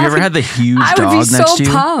 Have you ever had the huge dog next to you? I would be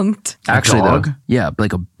so pumped. Actually, though, yeah,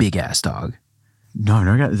 like a big ass dog. No, I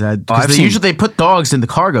never got that. Because usually they put dogs in the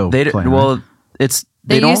cargo plane. Well,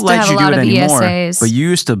 they don't let you do it anymore. ESAs. But you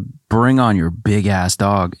used to bring on your big ass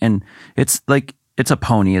dog, and it's a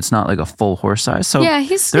pony. It's not like a full horse size. So yeah,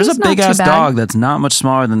 there's a big ass dog that's not much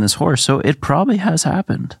smaller than this horse. So it probably has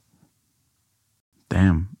happened.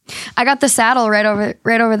 Damn. I got the saddle right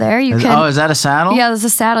over there. Is that a saddle? Yeah, there's a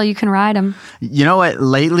saddle. You can ride them. You know what?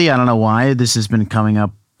 Lately, I don't know why this has been coming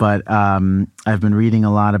up, but I've been reading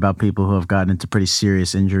a lot about people who have gotten into pretty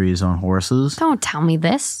serious injuries on horses. Don't tell me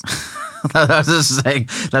this. I was just saying.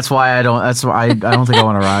 That's why I don't think I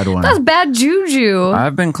want to ride one. That's bad juju.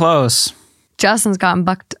 I've been close. Justin's gotten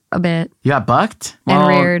bucked a bit. You got bucked? And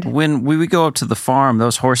reared. When we would go up to the farm,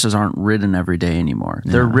 those horses aren't ridden every day anymore.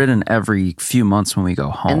 They're ridden every few months when we go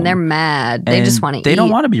home. And they're mad. They just want to eat. They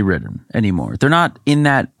don't want to be ridden anymore. They're not in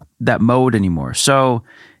that mode anymore. So,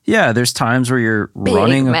 yeah, there's times where you're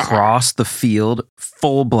running across the field,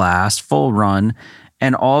 full blast, full run,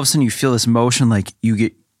 and all of a sudden you feel this motion like you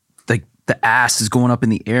get like the ass is going up in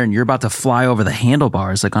the air and you're about to fly over the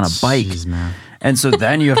handlebars like on a bike. Jeez, man. And so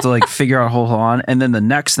then you have to like figure out hold on. And then the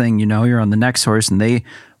next thing you know, you're on the next horse and they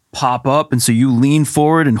pop up. And so you lean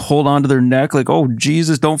forward and hold on to their neck like, oh,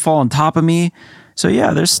 Jesus, don't fall on top of me. So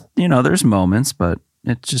yeah, there's moments, but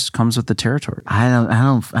it just comes with the territory. I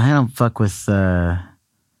don't fuck with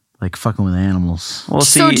like fucking with animals. Well,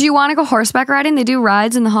 so do you want to go horseback riding? They do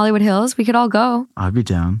rides in the Hollywood Hills. We could all go. I'd be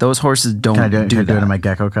down. Those horses don't Can I do that. it in my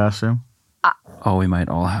gecko costume? Oh, we might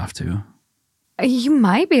all have to. You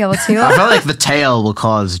might be able to. I feel like the tail will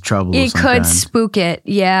cause trouble. It could spook it.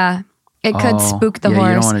 Yeah. It could spook the horse.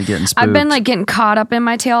 You don't want to get spooked. I've been like getting caught up in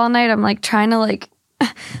my tail all night. I'm like trying to like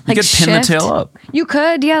you could pin the tail up. You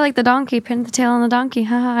could, yeah, like the donkey. Pin the tail on the donkey.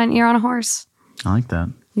 And you're on a horse. I like that.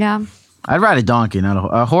 Yeah. I'd ride a donkey, not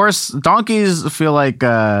a horse. Donkeys feel like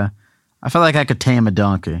I feel like I could tame a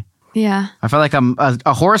donkey. Yeah. I feel like I'm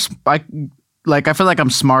a horse. I feel like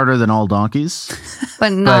I'm smarter than all donkeys,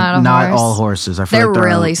 but not all horses. I feel they're like there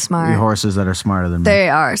really are smart. Horses that are smarter than me. They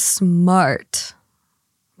are smart.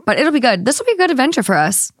 But it'll be good. This will be a good adventure for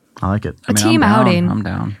us. I like it. Team outing. I'm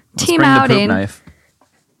down. Let's team bring outing. The poop knife.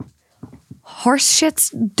 Horse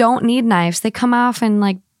shits don't need knives. They come off in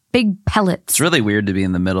like big pellets. It's really weird to be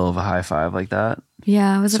in the middle of a high five like that.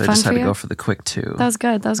 Yeah, was it fun for you? I just had to go for the quick two. That was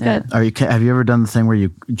good. Good. Have you ever done the thing where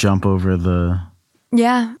you jump over the?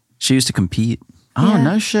 Yeah. She used to compete. Oh, Yeah.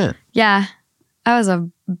 no shit. Yeah. I was a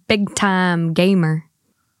big time gamer.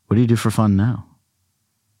 What do you do for fun now?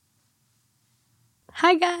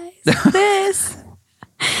 Hi guys. This.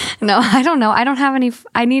 No, I don't know. I don't have any.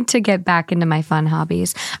 I need to get back into my fun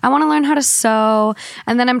hobbies. I want to learn how to sew,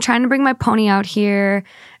 and then I'm trying to bring my pony out here,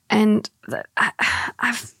 and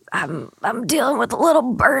I'm dealing with a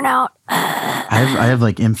little burnout. I have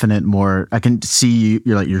like infinite more. I can see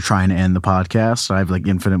you're trying to end the podcast. So I have like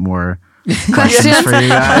infinite more questions for you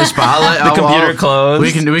guys. But computer closed.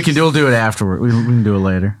 We'll do it afterward. We can do it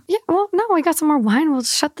later. Yeah. Well, no, we got some more wine. We'll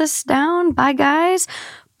shut this down. Bye, guys.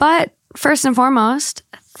 But first and foremost,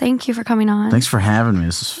 thank you for coming on. Thanks for having me.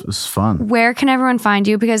 This is fun. Where can everyone find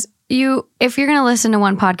you? Because if you're going to listen to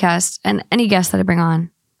one podcast and any guest that I bring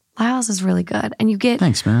on, Lyle's is really good, and you get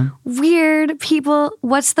thanks, man. Weird people.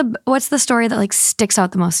 What's the story that like sticks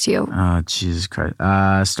out the most to you? Oh, Jesus Christ!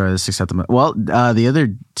 Story that sticks out the most. Well, the other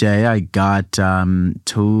day I got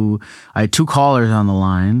two callers on the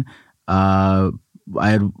line.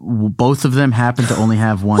 I had both of them happened to only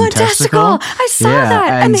have one testicle. I saw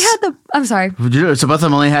that, and they had the. I'm sorry. So both of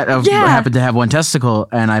them only happened to have one testicle,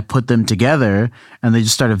 and I put them together, and they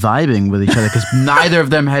just started vibing with each other because neither of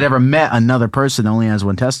them had ever met another person that only has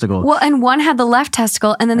one testicle. Well, and one had the left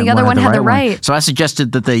testicle, and then the other one had the right. One. So I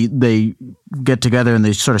suggested that they get together and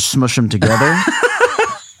they sort of smush them together.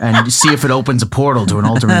 And see if it opens a portal to an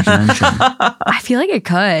alternate dimension. I feel like it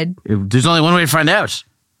could. There's only one way to find out.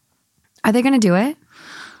 Are they going to do it?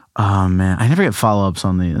 Oh man, I never get follow-ups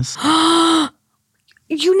on these.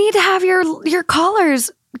 You need to have your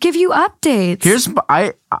callers give you updates.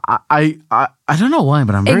 I don't know why,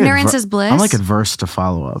 but I'm very ignorance is bliss. I'm like adverse to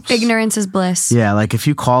follow-ups. Ignorance is bliss. Yeah, like if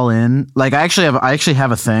you call in, like I actually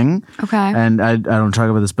have a thing. Okay. And I don't talk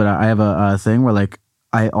about this, but I have a thing where like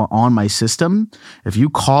on my system, if you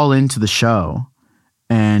call into the show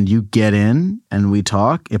and you get in and we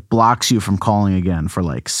talk, it blocks you from calling again for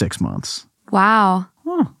like 6 months. Wow.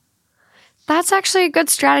 That's actually a good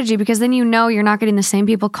strategy because then you know you're not getting the same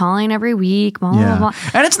people calling every week. Blah, blah, blah.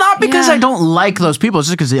 And it's not because I don't like those people. It's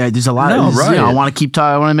just because there's a lot of, right. I want to keep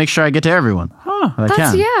talking. I want to make sure I get to everyone.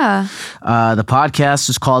 Yeah. The podcast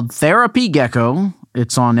is called Therapy Gecko.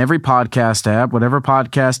 It's on every podcast app, whatever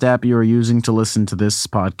podcast app you are using to listen to this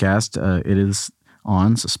podcast. It is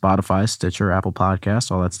on Spotify, Stitcher, Apple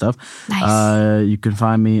Podcasts, all that stuff. Nice. You can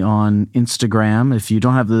find me on Instagram if you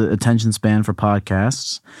don't have the attention span for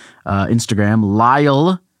podcasts. Instagram,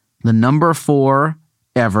 Lyle, 4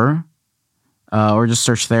 ever. Or just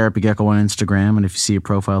search Therapy Gecko on Instagram, and if you see a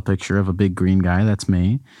profile picture of a big green guy, that's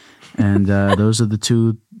me. And those are the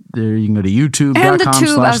two There you can go to And the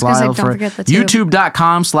tube. I was gonna say, youtube.com/Lyle don't forget the tube.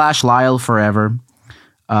 youtube.com/Lyle forever.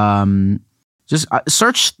 Just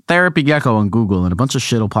search Therapy Gecko on Google and a bunch of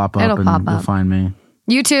shit will pop up you'll find me.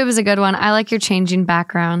 YouTube is a good one. I like your changing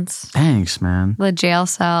backgrounds. Thanks, man. The jail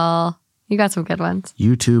cell. You got some good ones.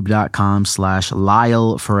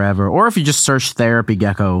 youtube.com/Lyle forever. Or if you just search Therapy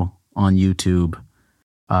Gecko on YouTube,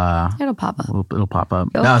 it'll pop up. It'll pop up.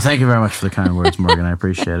 No, thank you very much for the kind words, Morgan. I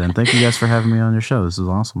appreciate it. And thank you guys for having me on your show. This is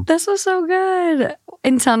awesome. This was so good.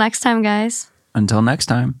 Until next time, guys. Until next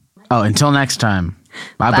time. Oh, until next time.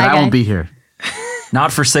 But Bye, I won't guys. be here.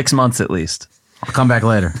 Not for 6 months at least. I'll come back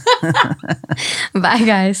later. Bye,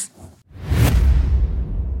 guys.